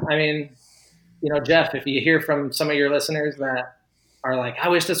mean, Jeff, if you hear from some of your listeners that are like, I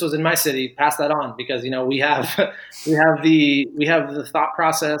wish this was in my city, pass that on, because we have the thought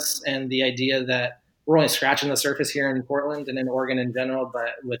process and the idea that we're only scratching the surface here in Portland and in Oregon in general,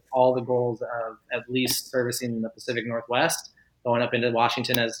 but with all the goals of at least servicing the Pacific Northwest, going up into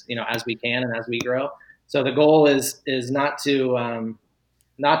Washington as we can and as we grow. So the goal is not to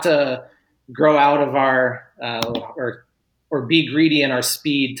grow out of our or be greedy in our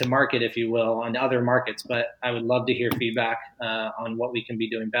speed to market, if you will, on other markets. But I would love to hear feedback on what we can be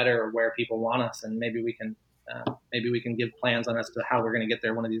doing better or where people want us, and maybe we can give plans on as to how we're going to get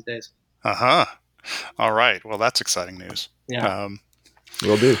there one of these days. All right. Well, that's exciting news. Yeah.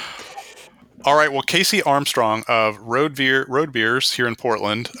 Will do. All right. Well, Casey Armstrong of Road Beers here in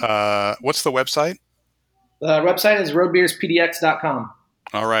Portland. What's the website? The website is roadbeerspdx.com.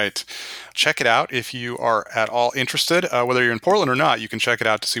 All right. Check it out if you are at all interested. Whether you're in Portland or not, you can check it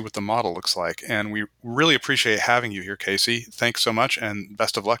out to see what the model looks like. And we really appreciate having you here, Casey. Thanks so much, and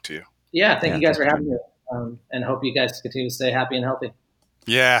best of luck to you. Yeah, thank you guys for having me, and hope you guys continue to stay happy and healthy.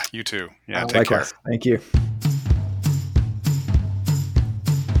 Yeah, you too. Yeah, take care. Thank you.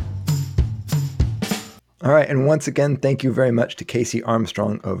 All right. And once again, thank you very much to Casey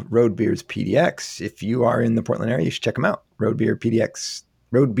Armstrong of Road Beers PDX. If you are in the Portland area, you should check them out.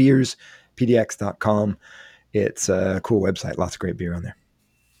 roadbeerspdx.com. It's a cool website. Lots of great beer on there.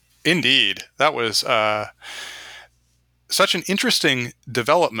 Indeed. That was such an interesting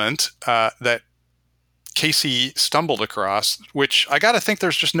development that Casey stumbled across, which I got to think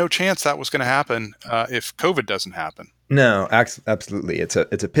there's just no chance that was going to happen if COVID doesn't happen. No, absolutely. It's a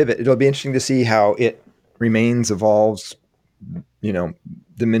pivot. It'll be interesting to see how it remains, evolves,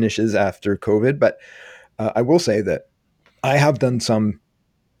 diminishes after COVID. But I will say that I have done some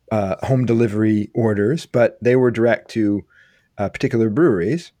home delivery orders, but they were direct to particular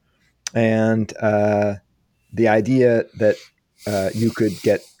breweries. And the idea that you could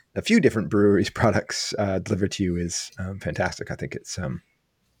get a few different breweries' products delivered to you is fantastic. I think it's a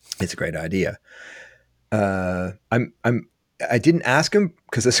great idea. I didn't ask him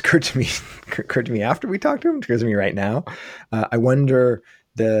because this occurred to me after we talked to him. It occurs to me right now. I wonder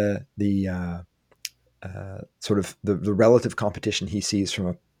the sort of the relative competition he sees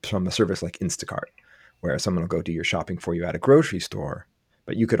from a service like Instacart, where someone will go do your shopping for you at a grocery store,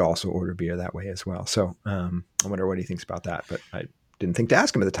 but you could also order beer that way as well. So I wonder what he thinks about that, but I didn't think to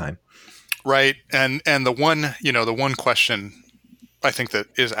ask him at the time. Right. And the one question I think that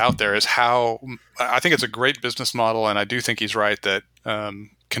is out there is how. I think it's a great business model, and I do think he's right that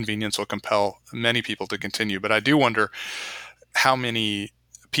convenience will compel many people to continue. But I do wonder how many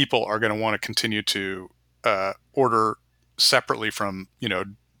people are going to want to continue to order separately from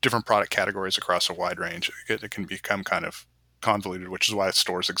different product categories across a wide range. It can become kind of convoluted, which is why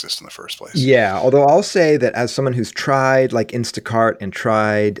stores exist in the first place. Yeah, although I'll say that as someone who's tried like Instacart and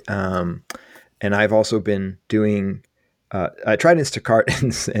tried, and I've also been doing. I tried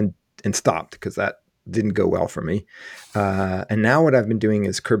Instacart and stopped because that didn't go well for me. And now what I've been doing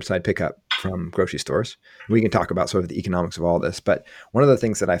is curbside pickup from grocery stores. We can talk about sort of the economics of all this, but one of the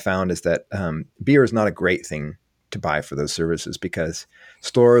things that I found is that beer is not a great thing to buy for those services because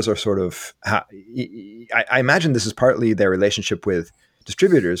stores are sort of, I imagine this is partly their relationship with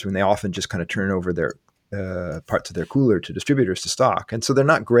distributors when they often just kind of turn over their parts of their cooler to distributors to stock. And so they're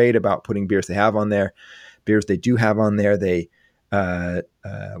not great about putting beers they have on there. Beers they do have on there, they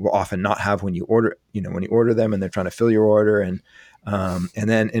will often not have when you order them, and they're trying to fill your order. And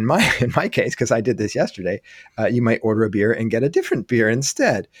then in my case, because I did this yesterday, you might order a beer and get a different beer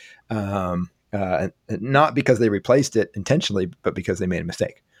instead, not because they replaced it intentionally, but because they made a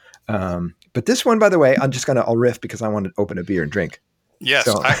mistake. But this one, by the way, I'll riff because I want to open a beer and drink. Yes,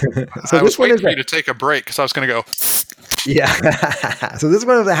 So, I was waiting for you to take a break because I was going to go. Yeah. So this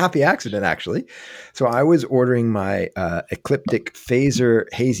one was a happy accident, actually. So I was ordering my Ecliptic Phaser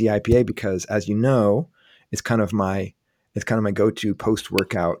Hazy IPA because, as you know, it's kind of my go-to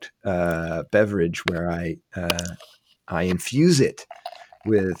post-workout beverage where I infuse it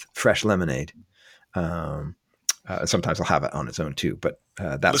with fresh lemonade. Sometimes I'll have it on its own too, but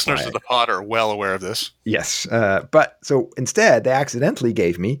that's listeners of the pod are well aware of this. Yes, but so instead, they accidentally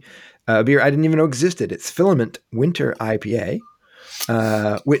gave me a beer I didn't even know existed. It's Filament Winter IPA,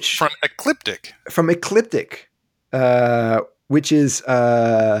 which from Ecliptic. Which is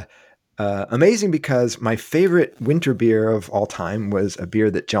amazing because my favorite winter beer of all time was a beer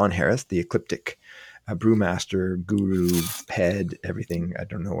that John Harris, the Ecliptic brewmaster, guru, head, everything. I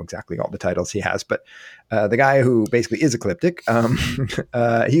don't know exactly all the titles he has, but the guy who basically is Ecliptic,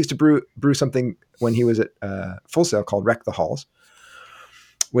 he used to brew something when he was at Full Sail called Wreck the Halls,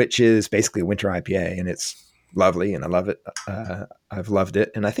 which is basically a winter IPA, and it's lovely, and I love it. I've loved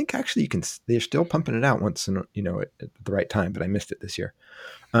it, and I think actually they're still pumping it out once at the right time, but I missed it this year.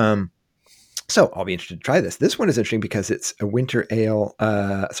 So I'll be interested to try this. This one is interesting because it's a winter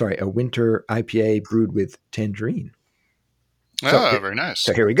a winter IPA brewed with tangerine. Very nice.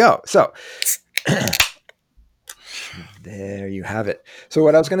 So here we go. So there you have it. So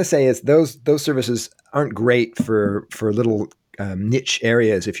what I was going to say is those services aren't great for little niche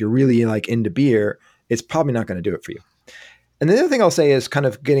areas. If you're really like into beer, it's probably not going to do it for you. And the other thing I'll say is kind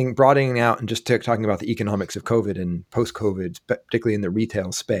of broadening out and just talking about the economics of COVID and post-COVID, particularly in the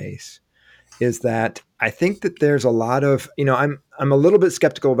retail space, is that I think that there's a lot of, I'm a little bit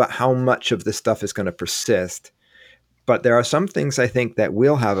skeptical about how much of this stuff is going to persist, but there are some things I think that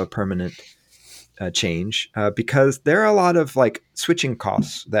will have a permanent change because there are a lot of like switching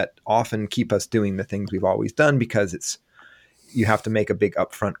costs that often keep us doing the things we've always done because you have to make a big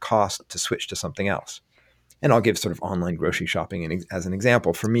upfront cost to switch to something else. And I'll give sort of online grocery shopping as an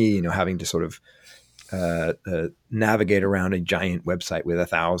example. For me, having to sort of navigate around a giant website with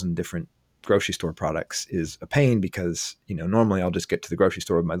 1,000 different grocery store products is a pain because, normally I'll just get to the grocery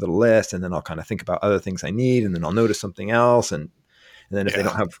store with my little list and then I'll kind of think about other things I need and then I'll notice something else. And then if they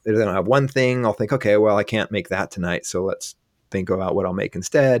don't have one thing, I'll think, okay, well, I can't make that tonight. So let's think about what I'll make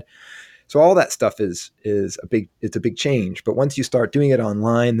instead. So all that stuff is a big change. But once you start doing it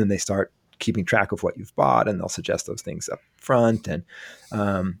online, then they start keeping track of what you've bought and they'll suggest those things up front. And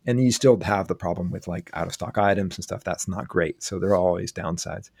you still have the problem with like out of stock items and stuff. That's not great. So there are always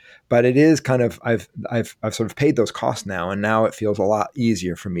downsides, but it is kind of, I've sort of paid those costs now. And now it feels a lot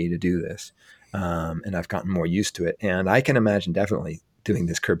easier for me to do this. And I've gotten more used to it. And I can imagine definitely doing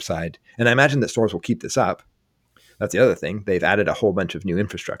this curbside. And I imagine that stores will keep this up. That's the other thing. They've added a whole bunch of new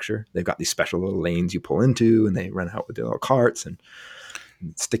infrastructure. They've got these special little lanes you pull into and they run out with their little carts and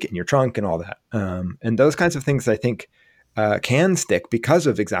stick it in your trunk and all that. And those kinds of things I think can stick because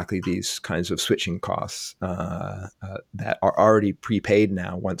of exactly these kinds of switching costs that are already prepaid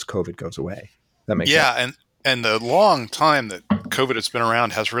now once COVID goes away. That makes sense. And the long time that COVID has been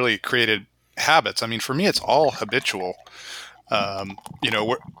around has really created habits. I mean, for me, it's all habitual. I'm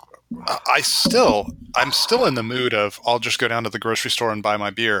still in the mood of I'll just go down to the grocery store and buy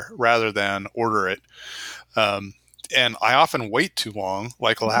my beer rather than order it. And I often wait too long.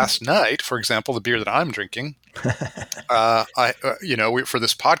 Like last night, for example, the beer that I'm drinking, for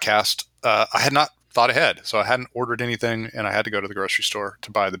this podcast, I had not thought ahead. So I hadn't ordered anything and I had to go to the grocery store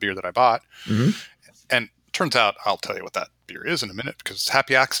to buy the beer that I bought. Mm-hmm. And turns out I'll tell you what that beer is in a minute because it's a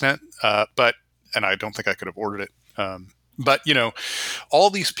happy accident. And I don't think I could have ordered it. But all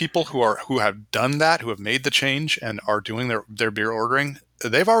these people who have done that, who have made the change and are doing their beer ordering,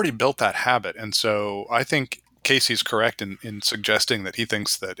 they've already built that habit. And so I think Casey's correct in suggesting that he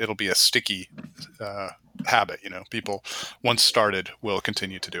thinks that it'll be a sticky habit. People once started will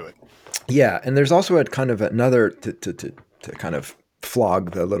continue to do it. Yeah, and there's also a kind of another to kind of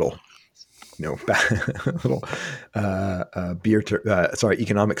flog the little little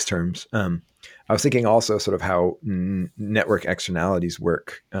economics terms. I was thinking also sort of how network externalities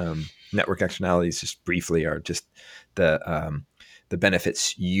work. Network externalities, just briefly, are just the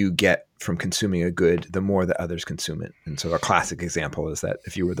benefits you get from consuming a good, the more that others consume it. And so a classic example is that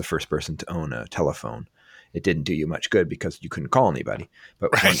if you were the first person to own a telephone, it didn't do you much good because you couldn't call anybody.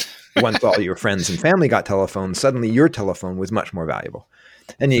 But once all your friends and family got telephones, suddenly your telephone was much more valuable.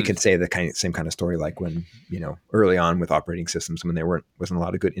 And you can say the same kind of story like when, early on with operating systems, when there wasn't a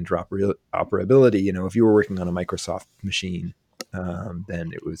lot of good interoperability, if you were working on a Microsoft machine,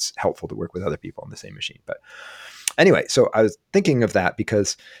 then it was helpful to work with other people on the same machine. But Anyway, so I was thinking of that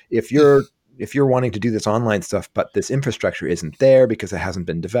because if you're wanting to do this online stuff, but this infrastructure isn't there because it hasn't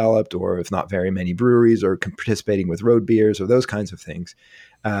been developed, or if not very many breweries are participating with road beers or those kinds of things,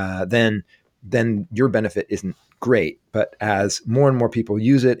 then your benefit isn't great. But as more and more people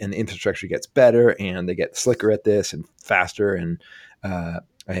use it and the infrastructure gets better and they get slicker at this and faster and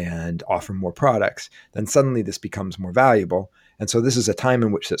offer more products, then suddenly this becomes more valuable. And so this is a time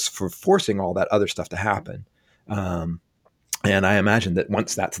in which it's for forcing all that other stuff to happen. And I imagine that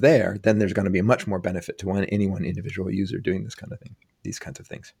once that's there, then there's going to be much more benefit to any one individual user doing this kind of thing, these kinds of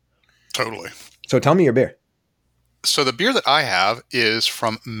things. Totally. So tell me your beer. So the beer that I have is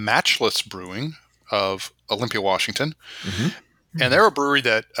from Matchless Brewing of Olympia, Washington. And they're a brewery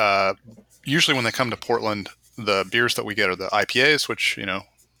that usually when they come to Portland, the beers that we get are the IPAs, which,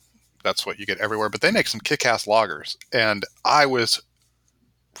 that's what you get everywhere. But they make some kick-ass lagers. And I was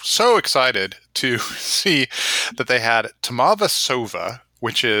so excited to see that they had Tamava Sova,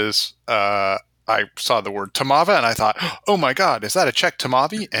 which is, I saw the word Tamava and I thought, oh my God, is that a Czech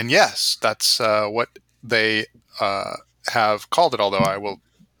Tamavi? And yes, that's what they have called it, although I will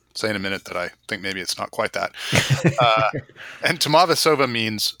say in a minute that I think maybe it's not quite that. And Tamava Sova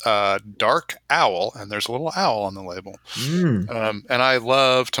means dark owl, and there's a little owl on the label. And I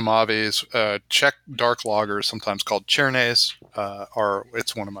love Tamaves. Czech dark lagers, sometimes called Černé,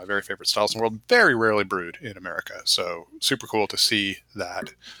 it's one of my very favorite styles in the world. Very rarely brewed in America, so super cool to see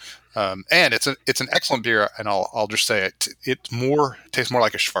that. And it's an excellent beer, and I'll just say it tastes more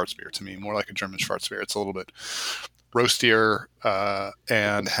like a Schwarzbier to me, more like a German Schwarzbier. It's a little bit roastier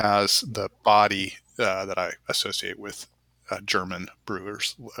and has the body that I associate with German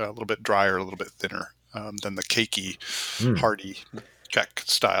brewers, a little bit drier, a little bit thinner than the cakey, hearty Czech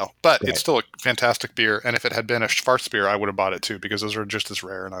style. But It's still a fantastic beer, and if it had been a Schwarzbier, I would have bought it too, because those are just as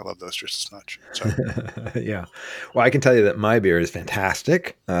rare, and I love those just as much. So. Yeah. Well, I can tell you that my beer is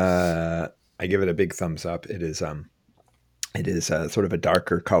fantastic. I give it a big thumbs up. It is sort of a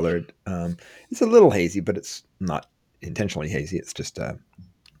darker colored. It's a little hazy, but it's not intentionally hazy. It's just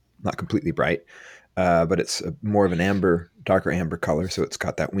not completely bright, but it's more of an darker amber color. So it's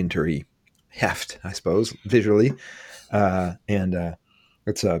got that wintry heft, I suppose, visually. And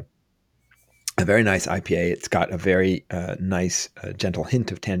it's a very nice IPA. It's got a very nice, gentle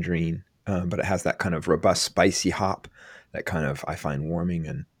hint of tangerine, but it has that kind of robust, spicy hop that kind of I find warming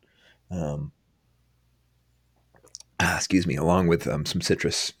and along with some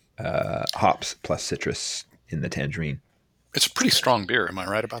citrus hops plus citrus in the tangerine. It's a pretty strong beer. Am I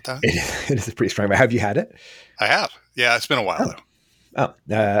right about that? It is a pretty strong beer. Have you had it? I have. Yeah, it's been a while though.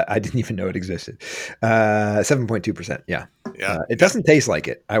 I didn't even know it existed. 7.2%. Yeah. Yeah. It doesn't taste like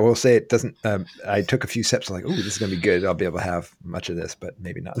it. I will say it doesn't. I took a few sips like, oh, this is going to be good. I'll be able to have much of this, but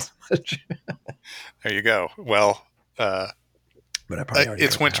maybe not as much. There you go. Well, but I probably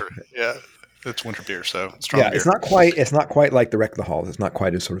it's winter. Yeah. It's winter beer, so strong beer. It's not quite like the Wreck the Halls. It's not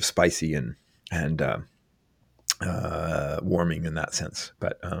quite as sort of spicy and warming in that sense,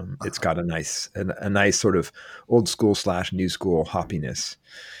 but it's got a nice sort of old school / new school hoppiness.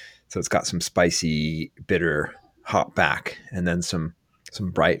 So it's got some spicy, bitter hop back, and then some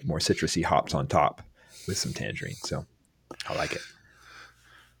bright, more citrusy hops on top with some tangerine. So I like it.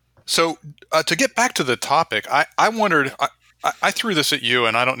 So to get back to the topic, I wondered. I threw this at you,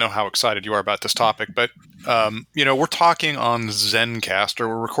 and I don't know how excited you are about this topic, but we're talking on Zencastr.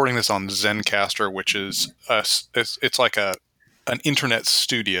 We're recording this on Zencastr, which is it's like an internet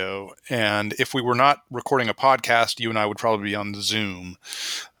studio. And if we were not recording a podcast, you and I would probably be on Zoom,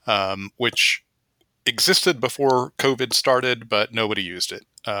 which existed before COVID started, but nobody used it.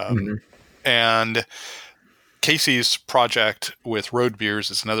 And Casey's project with Road Beers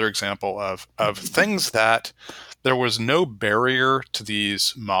is another example of things that there was no barrier to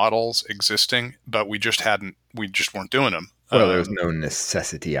these models existing, but we just weren't doing them. Well, there was no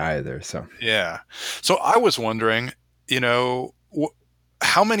necessity either. So yeah. So I was wondering,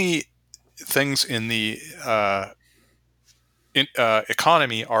 how many things in the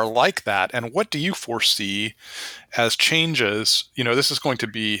economy are like that, and what do you foresee as changes? This is going to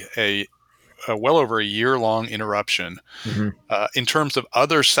be a well over a year-long interruption in terms of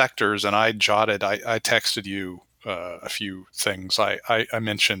other sectors. And I texted you a few things. I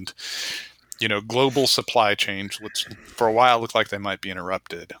mentioned, global supply chains, which for a while looked like they might be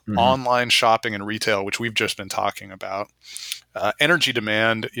interrupted. Online shopping and retail, which we've just been talking about. Energy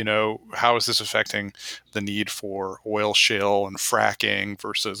demand, how is this affecting the need for oil, shale, and fracking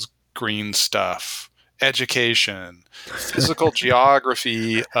versus green stuff? Education, physical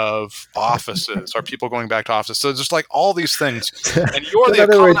geography of offices. Are people going back to offices? So just like all these things. And in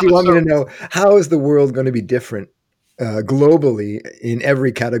other words, you want me to know, how is the world going to be different globally in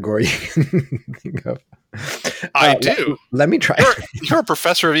every category you can think of. I do. Let me try. You're a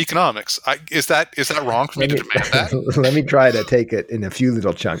professor of economics. Is that wrong for me to demand that? Let me try to take it in a few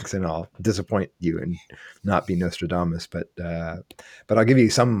little chunks, and I'll disappoint you and not be Nostradamus. But I'll give you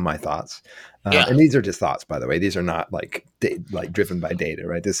some of my thoughts. And these are just thoughts, by the way. These are not like driven by data,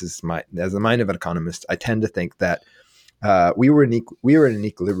 right? This is as the mind of an economist. I tend to think that we were in an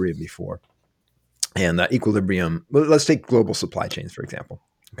equilibrium before. And that equilibrium, well, let's take global supply chains, for example.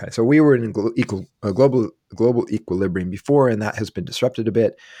 Okay, so we were in a global equilibrium before, and that has been disrupted a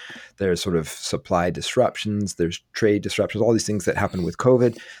bit. There's sort of supply disruptions, there's trade disruptions, all these things that happened with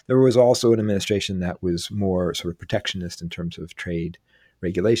COVID. There was also an administration that was more sort of protectionist in terms of trade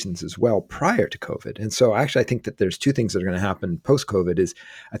regulations as well prior to COVID. And so actually I think that there's two things that are going to happen post-COVID is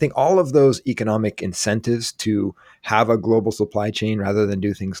I think all of those economic incentives to have a global supply chain rather than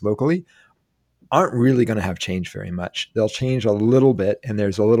do things locally aren't really going to have changed very much. They'll change a little bit, and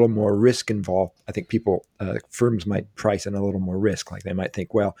there's a little more risk involved. I think firms might price in a little more risk. Like they might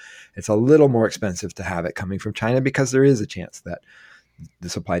think, well, it's a little more expensive to have it coming from China because there is a chance that the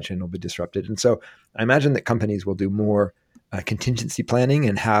supply chain will be disrupted. And so I imagine that companies will do more contingency planning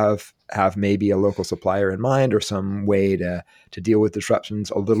and have maybe a local supplier in mind or some way to deal with disruptions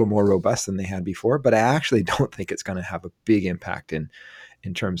a little more robust than they had before. But I actually don't think it's going to have a big impact in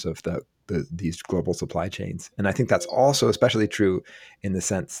terms of these global supply chains. And I think that's also especially true in the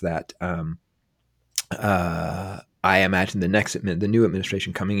sense that I imagine the new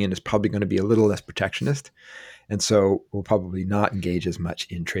administration coming in is probably going to be a little less protectionist. And so we'll probably not engage as much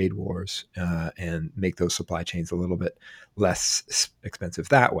in trade wars and make those supply chains a little bit less expensive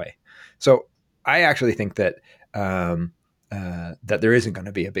that way. So I actually think that that there isn't going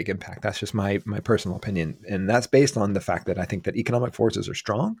to be a big impact. That's just my personal opinion. And that's based on the fact that I think that economic forces are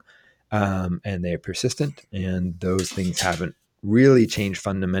strong and they're persistent, and those things haven't really changed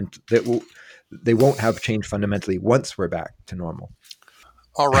fundamentally. They won't have changed fundamentally once we're back to normal.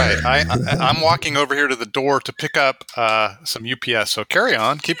 All right. I'm walking over here to the door to pick up some UPS. So carry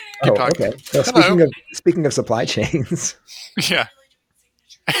on. Keep talking. Okay. So speaking of supply chains. Yeah.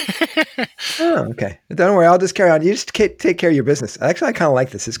 Oh, okay. Don't worry. I'll just carry on. You just take care of your business. Actually, I kind of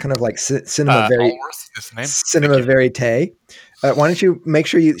like this. It's kind of like cinema verite. Why don't you make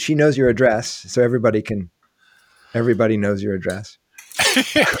sure she knows your address so everybody knows your address.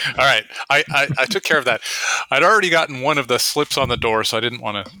 All right. I took care of that. I'd already gotten one of the slips on the door, so I didn't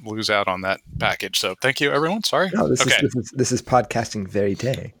want to lose out on that package. So thank you, everyone. Sorry. No, this is podcasting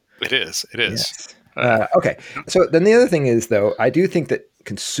verite. It is. Yes. Okay. So then the other thing is, though, I do think that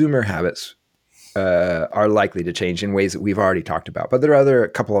consumer habits are likely to change in ways that we've already talked about. But there are a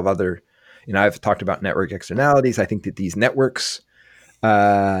couple of other, I've talked about network externalities. I think that these networks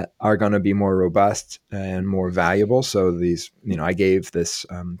are going to be more robust and more valuable. So these, I gave this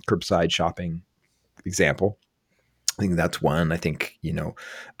curbside shopping example. I think that's one. I think,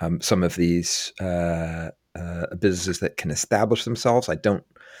 some of these businesses that can establish themselves. I don't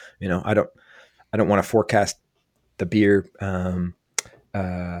want to forecast the beer,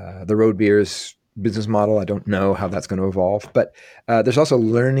 the road beers business model. I don't know how that's going to evolve, but there's also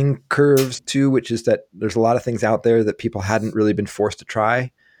learning curves too, which is that there's a lot of things out there that people hadn't really been forced to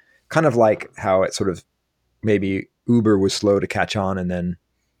try, kind of like how it sort of maybe Uber was slow to catch on, and then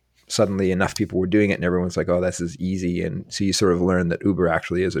suddenly enough people were doing it and everyone's like, oh, this is easy. And so you sort of learn that Uber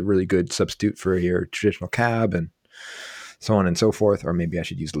actually is a really good substitute for your traditional cab and so on and so forth. Or maybe I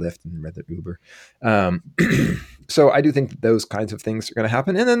should use Lyft and rather Uber. So I do think that those kinds of things are going to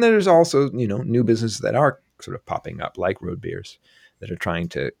happen. And then there's also, new businesses that are sort of popping up like road beers that are trying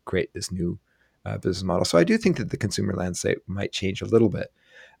to create this new business model. So I do think that the consumer landscape might change a little bit.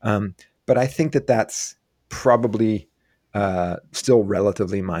 But I think that that's probably still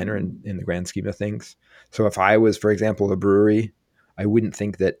relatively minor in the grand scheme of things. So if I was, for example, a brewery, I wouldn't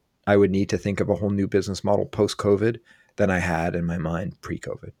think that I would need to think of a whole new business model post-COVID than I had in my mind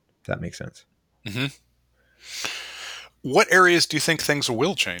pre-COVID. If that makes sense. Mm-hmm. What areas do you think things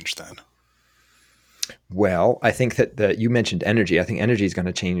will change then? Well, I think that you mentioned energy. I think energy is going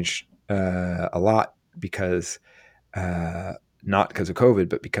to change a lot because not because of COVID,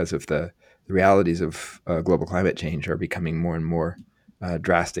 but because of the realities of global climate change are becoming more and more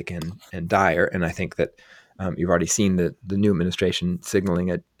drastic and dire. And I think that you've already seen the new administration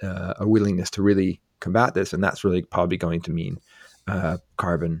signaling a willingness to really combat this, and that's really probably going to mean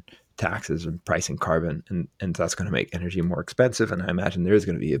carbon taxes and pricing carbon, and that's going to make energy more expensive. And I imagine there is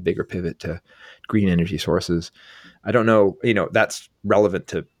going to be a bigger pivot to green energy sources. I don't know, that's relevant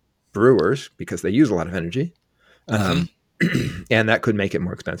to brewers because they use a lot of energy, and that could make it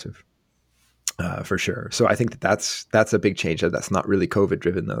more expensive. for sure. So I think that that's a big change. That's not really COVID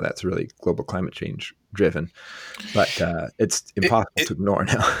driven, though. That's really global climate change driven. But it's impossible to ignore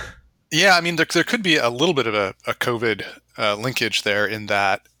now. Yeah, I mean, there could be a little bit of a COVID linkage there in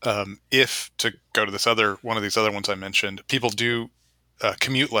that if, to go to one of these other ones I mentioned, people do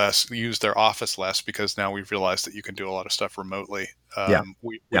commute less, use their office less, because now we've realized that you can do a lot of stuff remotely.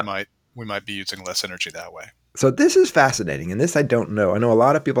 We might be using less energy that way. So this is fascinating, and this I don't know. I know a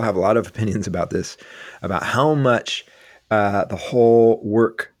lot of people have a lot of opinions about this, about how much the whole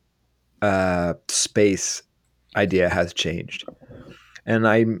work space idea has changed. And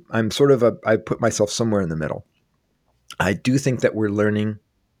I'm sort of I put myself somewhere in the middle. I do think that we're learning.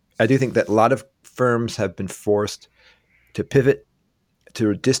 I do think that a lot of firms have been forced to pivot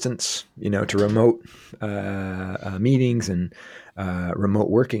to distance, to remote meetings and remote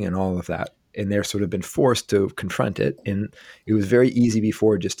working and all of that. And they're sort of been forced to confront it. And it was very easy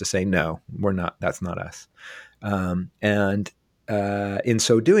before just to say, no, we're not, that's not us. And in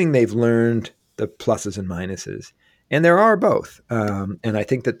so doing, they've learned the pluses and minuses. And there are both. And I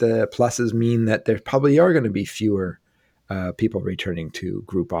think that the pluses mean that there probably are going to be fewer people returning to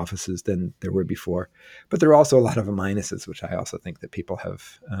group offices than there were before. But there are also a lot of minuses, which I also think that people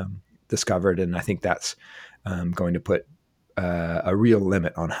have discovered. And I think that's going to put a real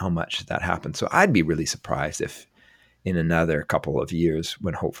limit on how much that happens. So I'd be really surprised if in another couple of years,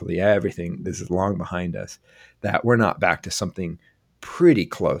 when hopefully this is long behind us, that we're not back to something pretty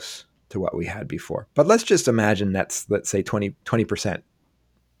close to what we had before. But let's just imagine let's say 20%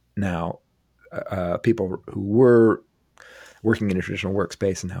 now people who were working in a traditional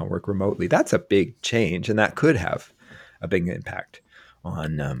workspace and now work remotely. That's a big change, and that could have a big impact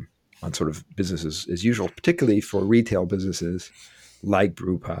on sort of businesses as usual, particularly for retail businesses like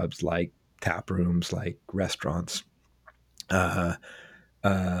brew pubs, like tap rooms, like restaurants.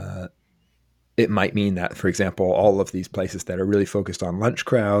 It might mean that, for example, all of these places that are really focused on lunch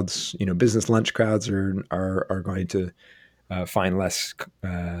crowds, business lunch crowds are going to find less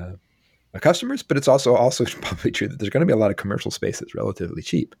customers. But it's also probably true that there's going to be a lot of commercial space that's relatively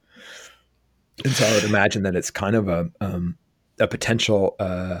cheap. And so I would imagine that it's kind of a potential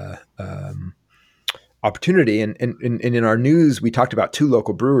opportunity. And in our news, we talked about 2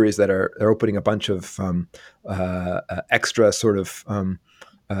 local breweries that are opening a bunch of extra sort of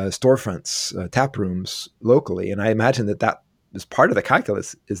storefronts, tap rooms locally. And I imagine that is part of the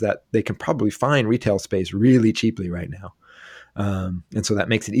calculus, is that they can probably find retail space really cheaply right now. And so that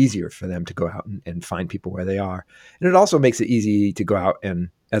makes it easier for them to go out and find people where they are. And it also makes it easy to go out and,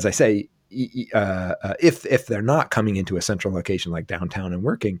 as I say, if they're not coming into a central location like downtown and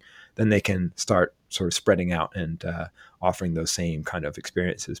working, then they can start sort of spreading out and offering those same kind of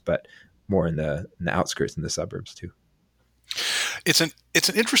experiences, but more in the outskirts, in the suburbs too. It's an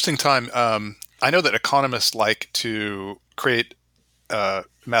interesting time. I know that economists like to create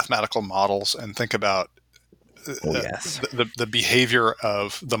mathematical models and think about the behavior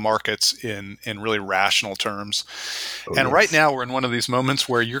of the markets in really rational terms. Right now we're in one of these moments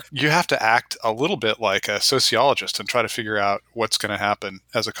where you have to act a little bit like a sociologist and try to figure out what's going to happen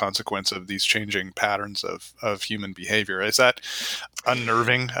as a consequence of these changing patterns of human behavior. Is that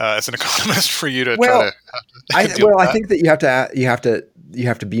unnerving as an economist for you to try to I think that you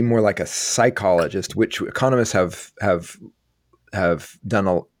have to be more like a psychologist, which economists have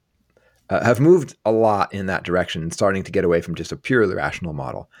done have moved a lot in that direction, starting to get away from just a purely rational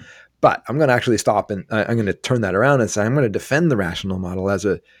model. But I'm going to actually stop and I'm going to turn that around and say I'm going to defend the rational model as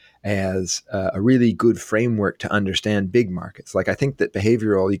a really good framework to understand big markets. Like I think that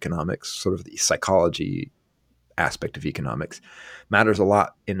behavioral economics, sort of the psychology aspect of economics, matters a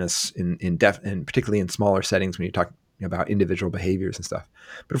lot and particularly in smaller settings when you're talking about individual behaviors and stuff.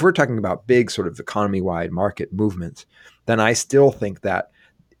 But if we're talking about big sort of economy-wide market movements, then I still think that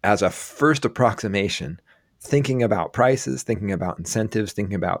as a first approximation, thinking about prices, thinking about incentives,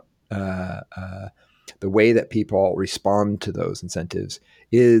 thinking about the way that people respond to those incentives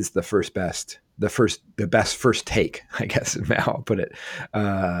is the best first take, I guess, is how I'll put it,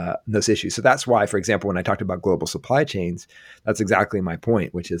 those issues. So that's why, for example, when I talked about global supply chains, that's exactly my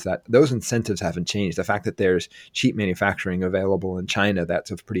point, which is that those incentives haven't changed. The fact that there's cheap manufacturing available in China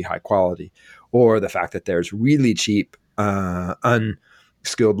that's of pretty high quality, or the fact that there's really cheap,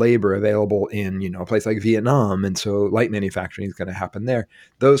 unskilled labor available in a place like Vietnam, and so light manufacturing is going to happen there.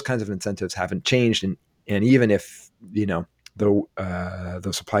 Those kinds of incentives haven't changed, and even if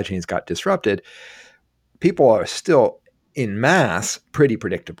those supply chains got disrupted, people are still in mass pretty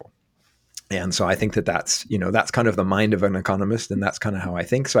predictable. And so I think that's kind of the mind of an economist, and that's kind of how I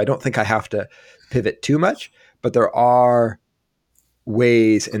think. So I don't think I have to pivot too much, but there are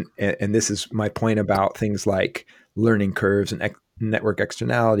ways, and this is my point about things like learning curves and network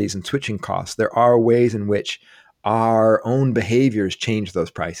externalities and switching costs. There are ways in which our own behaviors change those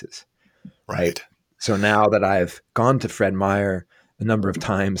prices, right? Right. So now that I've gone to Fred Meyer a number of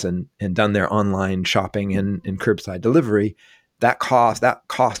times and done their online shopping and curbside delivery, that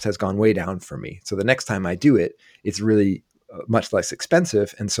cost has gone way down for me. So the next time I do it, it's really much less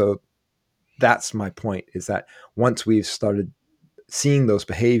expensive. And so that's my point, is that once we've started seeing those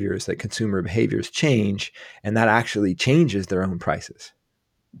behaviors, that consumer behaviors change, and that actually changes their own prices.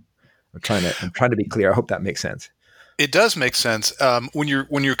 I'm trying to be clear. I hope that makes sense. It does make sense. When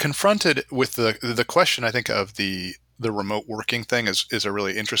you're confronted with the question, I think of the remote working thing is a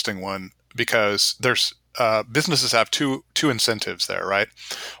really interesting one, because there's businesses have two incentives there, right?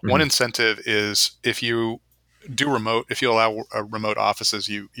 Mm-hmm. One incentive is if you allow remote offices,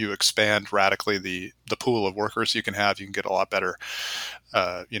 you expand radically the pool of workers you can have. You can get a lot better.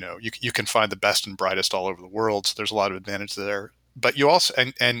 You can find the best and brightest all over the world. So there's a lot of advantage there. But you also,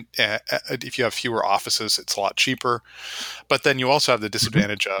 and if you have fewer offices, it's a lot cheaper. But then you also have the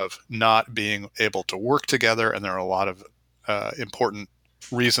disadvantage of not being able to work together. And there are a lot of important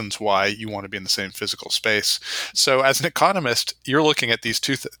reasons why you want to be in the same physical space. So as an economist, you're looking at these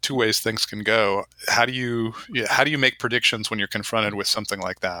two ways things can go. How do you make predictions when you're confronted with something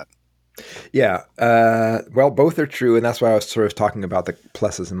like that? Yeah. Well, both are true. And that's why I was sort of talking about the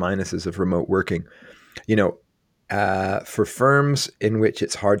pluses and minuses of remote working. For firms in which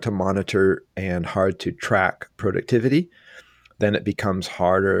it's hard to monitor and hard to track productivity, then it becomes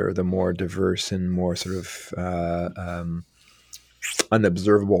harder the more diverse and more sort of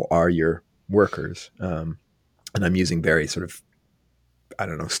unobservable are your workers. And I'm using very sort of,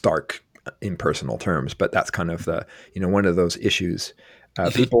 stark impersonal terms, but that's kind of the, one of those issues.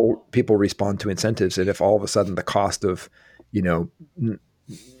 People respond to incentives, and if all of a sudden the cost of,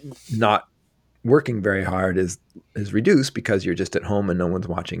 not working very hard is reduced because you're just at home and no one's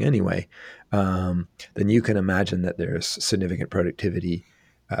watching anyway, then you can imagine that there's significant productivity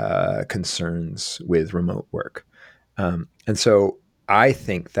concerns with remote work. And so I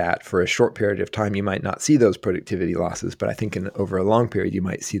think that for a short period of time, you might not see those productivity losses, but I think over a long period, you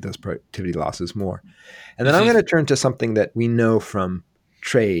might see those productivity losses more. And then I'm going to turn to something that we know from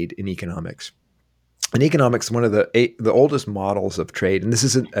trade in economics. In economics, one of the oldest models of trade, and this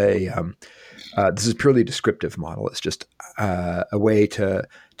isn't this is purely descriptive model. It's just a way to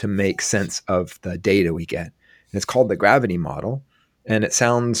make sense of the data we get. And it's called the gravity model. And it's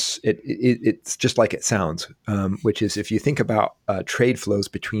just like it sounds, which is if you think about trade flows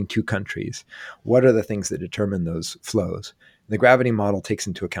between two countries, what are the things that determine those flows? And the gravity model takes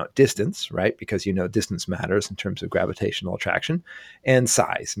into account distance, right? Because distance matters in terms of gravitational attraction, and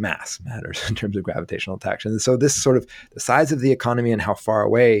size, mass matters in terms of gravitational attraction. And so this sort of the size of the economy and how far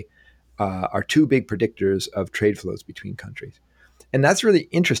away are two big predictors of trade flows between countries. And that's really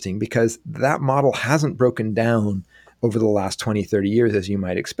interesting because that model hasn't broken down over the last 20, 30 years, as you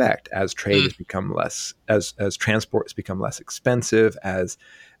might expect, as trade has become less, as transport has become less expensive, as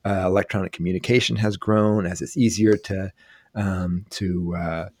electronic communication has grown, as it's easier to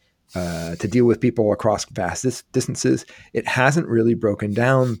deal with people across vast distances. It hasn't really broken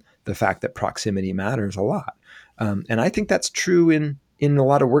down the fact that proximity matters a lot. And I think that's true in a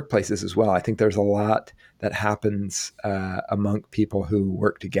lot of workplaces as well. I think there's a lot that happens among people who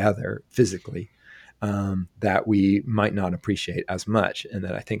work together physically that we might not appreciate as much, and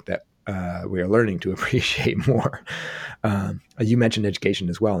that I think that we are learning to appreciate more. You mentioned education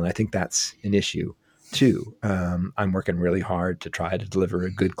as well, and I think that's an issue too. I'm working really hard to try to deliver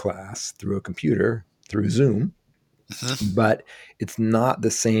a good class through a computer, through Zoom, but it's not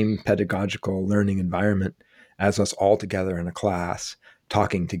the same pedagogical learning environment as us all together in a class,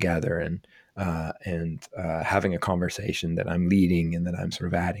 talking together and having a conversation that I'm leading and that I'm sort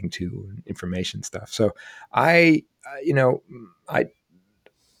of adding to information stuff. So I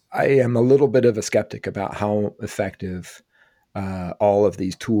am a little bit of a skeptic about how effective all of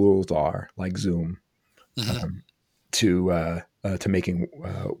these tools are, like Zoom, to making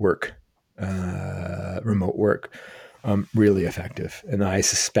remote work really effective. And I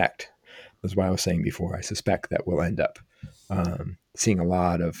suspect, that's why I was saying before, I suspect that we'll end up seeing a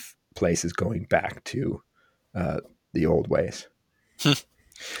lot of places going back to the old ways.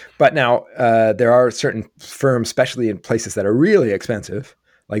 But now there are certain firms, especially in places that are really expensive,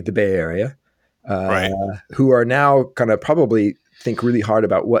 like the Bay Area, right, who are now kind of probably think really hard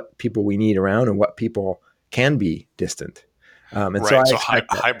about what people we need around and what people can be distant. And right, so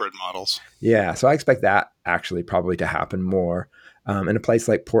hybrid models. Yeah, so I expect that actually probably to happen more. In a place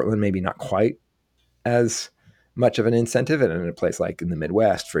like Portland, maybe not quite as much of an incentive. And in a place like in the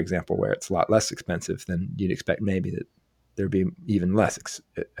Midwest, for example, where it's a lot less expensive, then you'd expect maybe that there'd be even less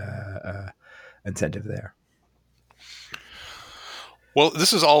incentive there. Well,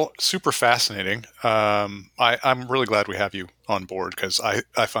 this is all super fascinating. I'm really glad we have you on board because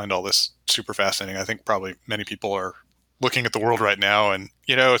I find all this super fascinating. I think probably many people are looking at the world right now and,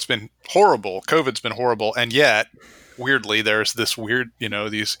 it's been horrible. COVID's been horrible. And yet, weirdly, there's this weird,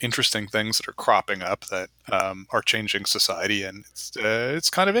 these interesting things that are cropping up that are changing society. And it's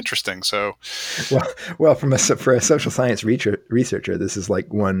kind of interesting. So, well, for a social science researcher, this is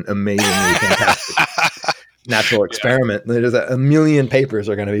like one amazingly fantastic natural experiment. Yeah. There's a million papers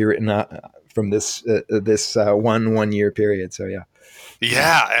are going to be written from this 1 year period. So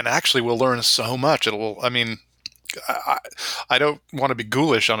yeah, and actually we'll learn so much. I don't want to be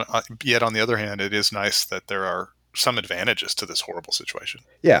ghoulish yet. On the other hand, it is nice that there are some advantages to this horrible situation.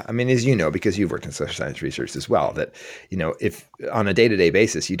 Yeah, as because you've worked in social science research as well, that if on a day-to-day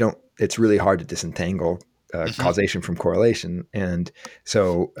basis it's really hard to disentangle causation from correlation, and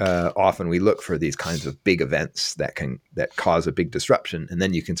so often we look for these kinds of big events that cause a big disruption, and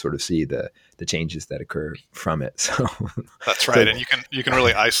then you can sort of see the changes that occur from it. So that's right, and you can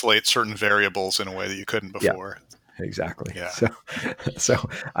really isolate certain variables in a way that you couldn't before. Yeah. Exactly. Yeah. So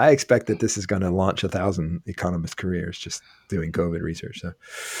I expect that this is going to launch 1,000 economist careers just doing COVID research. So,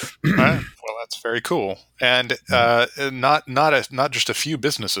 well, that's very cool, and not just a few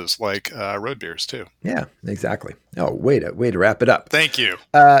businesses like Road Beers too. Yeah, exactly. Oh, way to wrap it up. Thank you.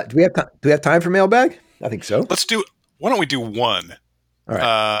 Do we have time for mailbag? I think so. Why don't we do one? All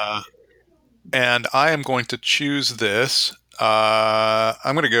right. And I am going to choose this.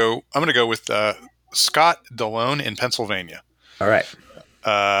 I'm going to go with Scott DeLone in Pennsylvania. All right.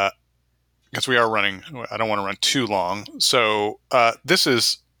 Because we are running, I don't want to run too long. So this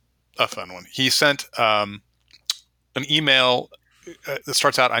is a fun one. He sent an email that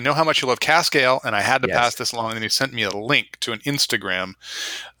starts out, "I know how much you love Cask Ale, and I had to pass this along." And then he sent me a link to an Instagram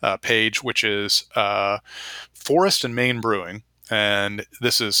page, which is Forest and Main Brewing. And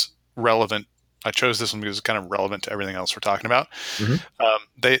this is relevant. I chose this one because it's kind of relevant to everything else we're talking about.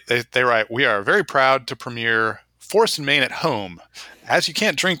 Mm-hmm. They write, "We are very proud to premiere Forest and Main at home. As you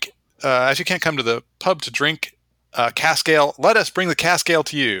can't come to the pub to drink Cask Ale, let us bring the Cask Ale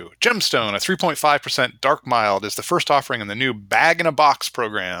to you. Gemstone, a 3.5% dark mild, is the first offering in the new Bag in a Box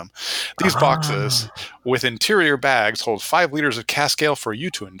program. These boxes with interior bags hold 5 liters of Cask Ale for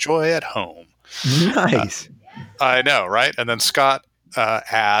you to enjoy at home." Nice. I know, right? And then Scott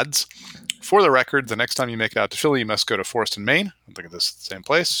adds, "For the record, the next time you make it out to Philly, you must go to Forest and Main." I think of this same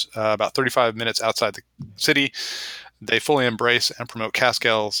place. About 35 minutes outside the city. They fully embrace and promote cask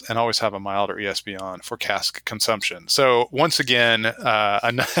ales and always have a milder ESB on for cask consumption. So once again,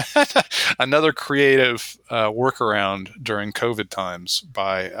 another creative workaround during COVID times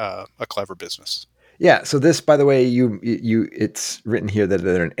by a clever business. Yeah. So this, by the way, it's written here that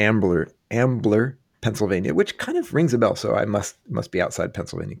they're in Ambler, Pennsylvania, which kind of rings a bell. So I must be outside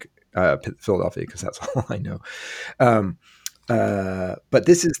Pennsylvania. Philadelphia, because that's all I know. But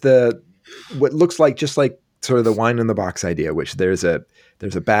this is what looks like just like sort of the wine in the box idea, which there's a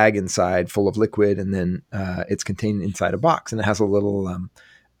bag inside full of liquid, and then it's contained inside a box, and it has a little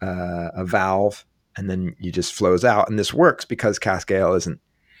a valve, and then it just flows out. And this works because Cask Ale isn't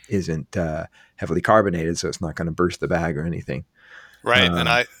heavily carbonated, so it's not going to burst the bag or anything. Right,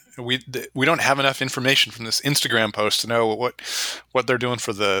 and we don't have enough information from this Instagram post to know what they're doing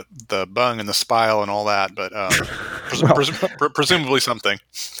for the bung and the spile and all that, but presumably something.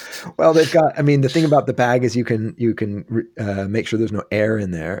 Well, they've got. The thing about the bag is you can make sure there's no air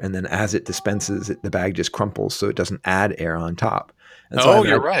in there, and then as it dispenses, the bag just crumples so it doesn't add air on top. And so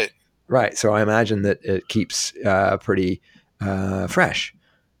you're right. Right. So I imagine that it keeps pretty fresh.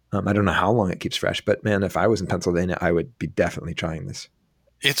 I don't know how long it keeps fresh, but man, if I was in Pennsylvania, I would be definitely trying this.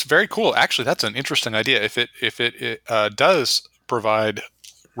 It's very cool. Actually, that's an interesting idea. If it does provide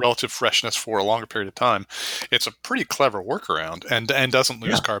relative freshness for a longer period of time, it's a pretty clever workaround and doesn't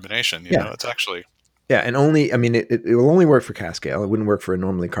lose carbonation. You know, it's actually and only. It will only work for Cask Ale. It wouldn't work for a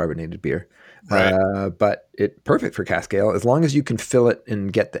normally carbonated beer. Right. But it's perfect for Cask Ale as long as you can fill it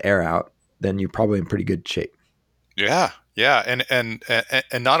and get the air out. Then you're probably in pretty good shape. Yeah. Yeah, and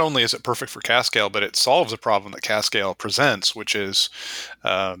not only is it perfect for Cask Ale, but it solves a problem that Cask Ale presents, which is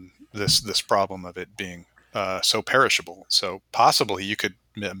this problem of it being so perishable. So possibly you could,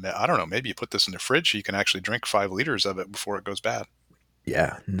 I don't know, maybe you put this in the fridge, you can actually drink 5 liters of it before it goes bad.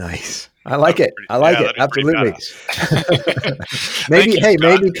 Yeah, nice. I like it. Absolutely.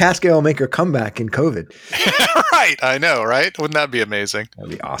 Maybe Cask Ale will make a comeback in COVID. Right, I know, right? Wouldn't that be amazing?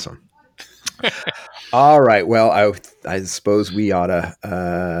 That'd be awesome. All right. Well, I suppose we ought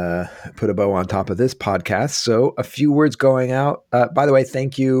to put a bow on top of this podcast. So a few words going out. By the way,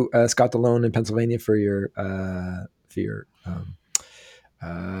 thank you, Scott DeLone in Pennsylvania, for your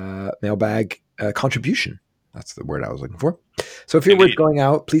mailbag contribution. That's the word I was looking for. So a few words going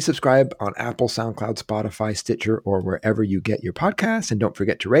out. Please subscribe on Apple, SoundCloud, Spotify, Stitcher, or wherever you get your podcasts. And don't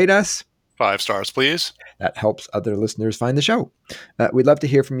forget to rate us. 5 stars, please. That helps other listeners find the show. We'd love to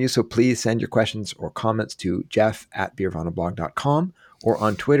hear from you, so please send your questions or comments to jeff@beervanablog.com or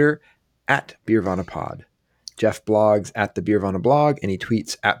on Twitter @beervanapod. Jeff blogs at the Beervana blog, and he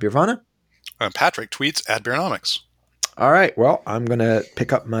tweets @beervana. Patrick tweets @Beernomics. All right. Well, I'm going to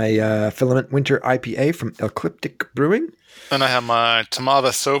pick up my Filament Winter IPA from Ecliptic Brewing. And I have my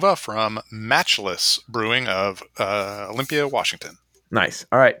Tamava Sova from Matchless Brewing of Olympia, Washington. Nice.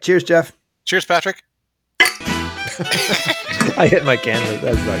 All right. Cheers, Jeff. Cheers, Patrick. I hit my canvas.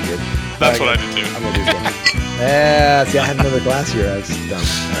 That's not good. That's what I did too. I'm going to do that. See, I had another glass here. I was dumb.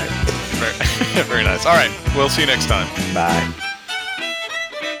 All right. Very, very nice. All right. We'll see you next time. Bye.